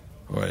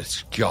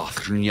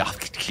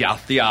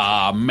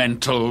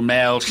 Mental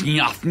melt,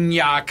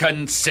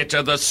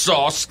 consider the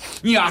sauce,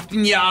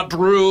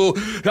 Drew,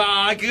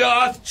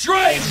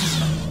 straight.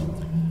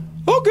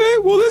 Okay,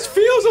 well, this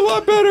feels a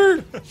lot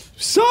better.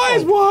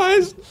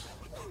 Size-wise,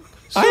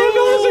 I am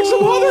noticing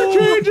some other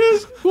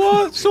changes.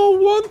 Well, so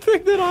one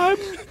thing that I'm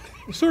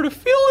sort of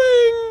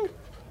feeling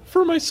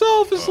for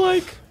myself is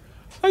like,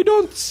 I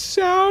don't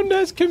sound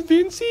as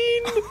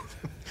convincing.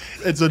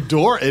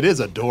 It is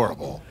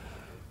adorable.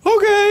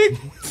 Okay.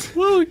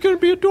 Well, it's going to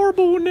be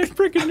adorable when they're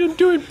freaking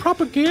doing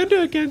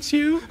propaganda against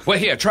you. Well,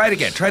 here, try it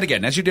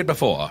again, as you did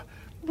before.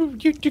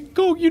 You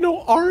go,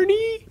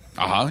 Arnie?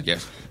 Uh-huh,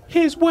 yes.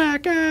 His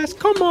whack ass.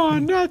 Come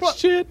on, that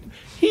shit.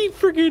 He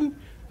friggin'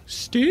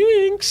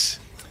 stinks.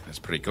 That's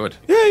pretty good.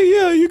 Hey,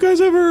 yeah, you guys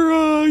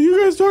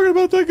talking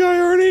about that guy,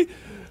 Arnie?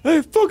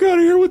 Hey, fuck out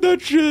of here with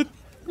that shit.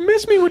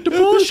 Miss me with the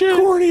bullshit.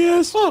 Corny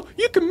ass. Oh,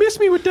 you can miss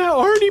me with that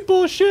Arnie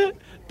bullshit.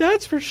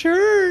 That's for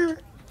sure.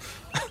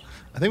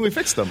 I think we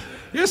fixed them.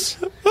 Yes.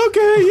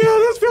 Okay, yeah,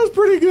 this feels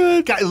pretty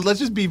good. Guys, let's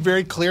just be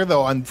very clear,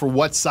 though, on for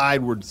what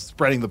side we're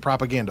spreading the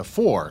propaganda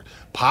for.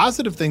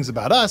 Positive things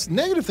about us,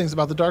 negative things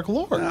about the Dark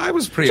Lord. I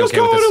was pretty just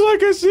okay with this. Just call it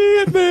like I see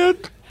it, man.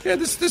 Yeah,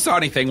 this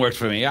Arnie thing worked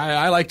for me.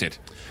 I liked it.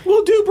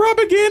 We'll do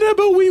propaganda,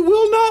 but we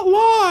will not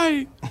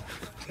lie.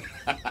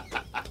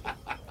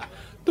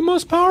 The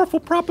most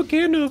powerful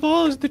propaganda of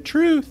all is the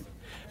truth.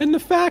 And the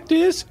fact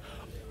is,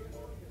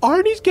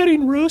 Arnie's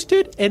getting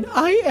roasted, and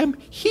I am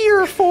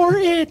here for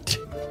it.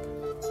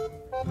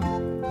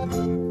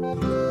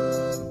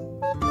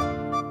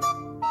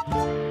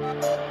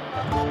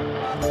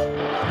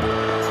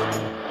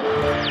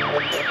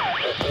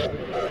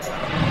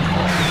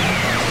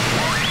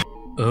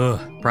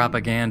 Ugh,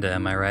 propaganda,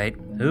 am I right?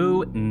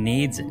 Who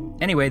needs it?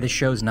 Anyway, the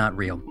show's not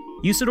real.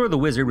 Usador the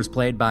Wizard was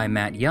played by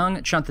Matt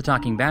Young, Chunt the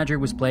Talking Badger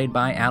was played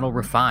by Adil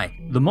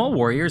Rafai. The Mole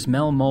Warriors,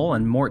 Mel Mole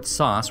and Mort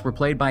Sauce, were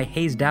played by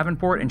Hayes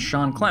Davenport and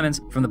Sean Clements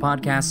from the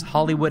podcast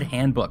Hollywood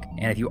Handbook.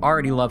 And if you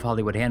already love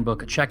Hollywood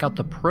Handbook, check out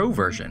the pro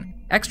version.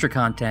 Extra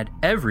content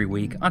every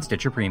week on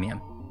Stitcher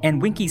Premium. And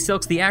Winky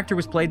Silks the actor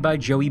was played by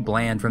Joey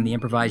Bland from the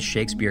Improvised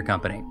Shakespeare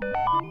Company.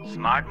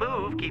 Smart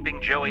move,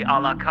 keeping Joey a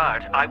la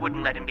carte. I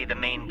wouldn't let him be the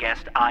main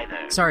guest either.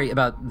 Sorry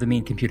about the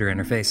mean computer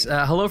interface.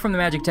 Hello from the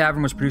Magic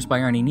Tavern was produced by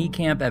Arnie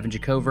Niekamp, Evan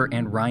Jacover,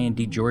 and Ryan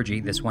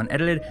DiGiorgi. This one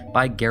edited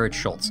by Garrett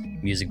Schultz.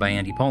 Music by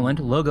Andy Poland.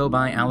 Logo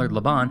by Allard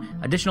Laban.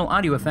 Additional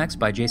audio effects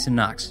by Jason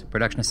Knox.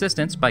 Production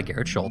assistance by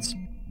Garrett Schultz.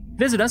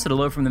 Visit us at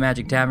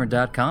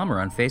hellofromthemagictavern.com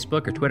or on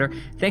Facebook or Twitter.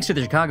 Thanks to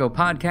the Chicago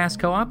Podcast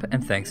Co-op,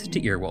 and thanks to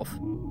Earwolf.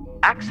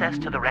 Access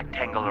to the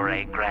rectangle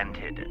array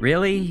granted.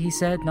 Really? He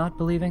said, not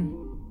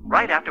believing.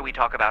 Right after we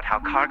talk about how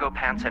cargo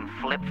pants and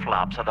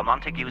flip-flops are the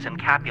Montagues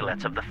and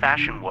Capulets of the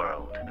fashion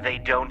world. They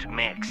don't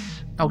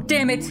mix. Oh,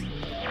 damn it!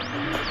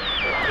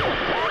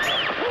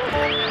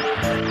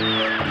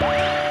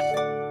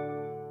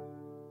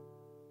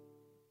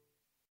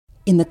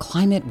 In the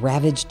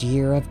climate-ravaged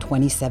year of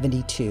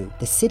 2072,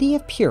 the city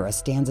of Pura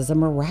stands as a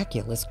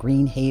miraculous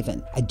green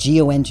haven, a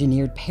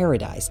geoengineered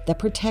paradise that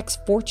protects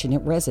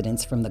fortunate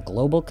residents from the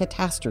global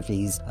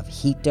catastrophes of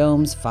heat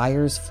domes,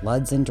 fires,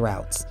 floods, and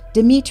droughts.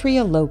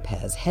 Demetria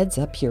Lopez heads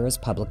up Pura's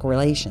public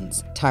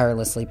relations,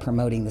 tirelessly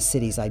promoting the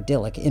city's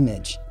idyllic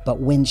image. But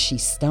when she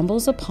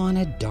stumbles upon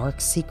a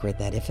dark secret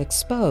that, if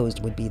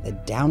exposed, would be the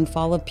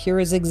downfall of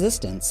Pura's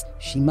existence,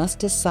 she must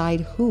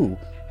decide who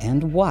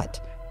and what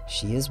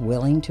she is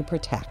willing to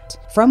protect.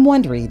 From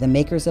Wondery, the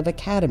makers of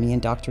Academy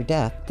and Dr.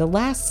 Death, The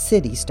Last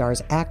City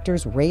stars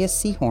actors Reyes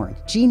Sehorn,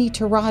 Jeannie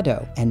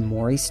Torrado, and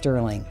Maury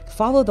Sterling.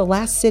 Follow The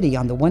Last City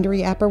on the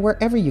Wondery app or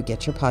wherever you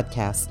get your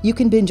podcasts. You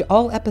can binge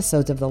all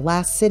episodes of The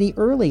Last City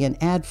early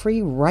and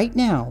ad-free right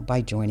now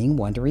by joining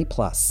Wondery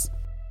Plus.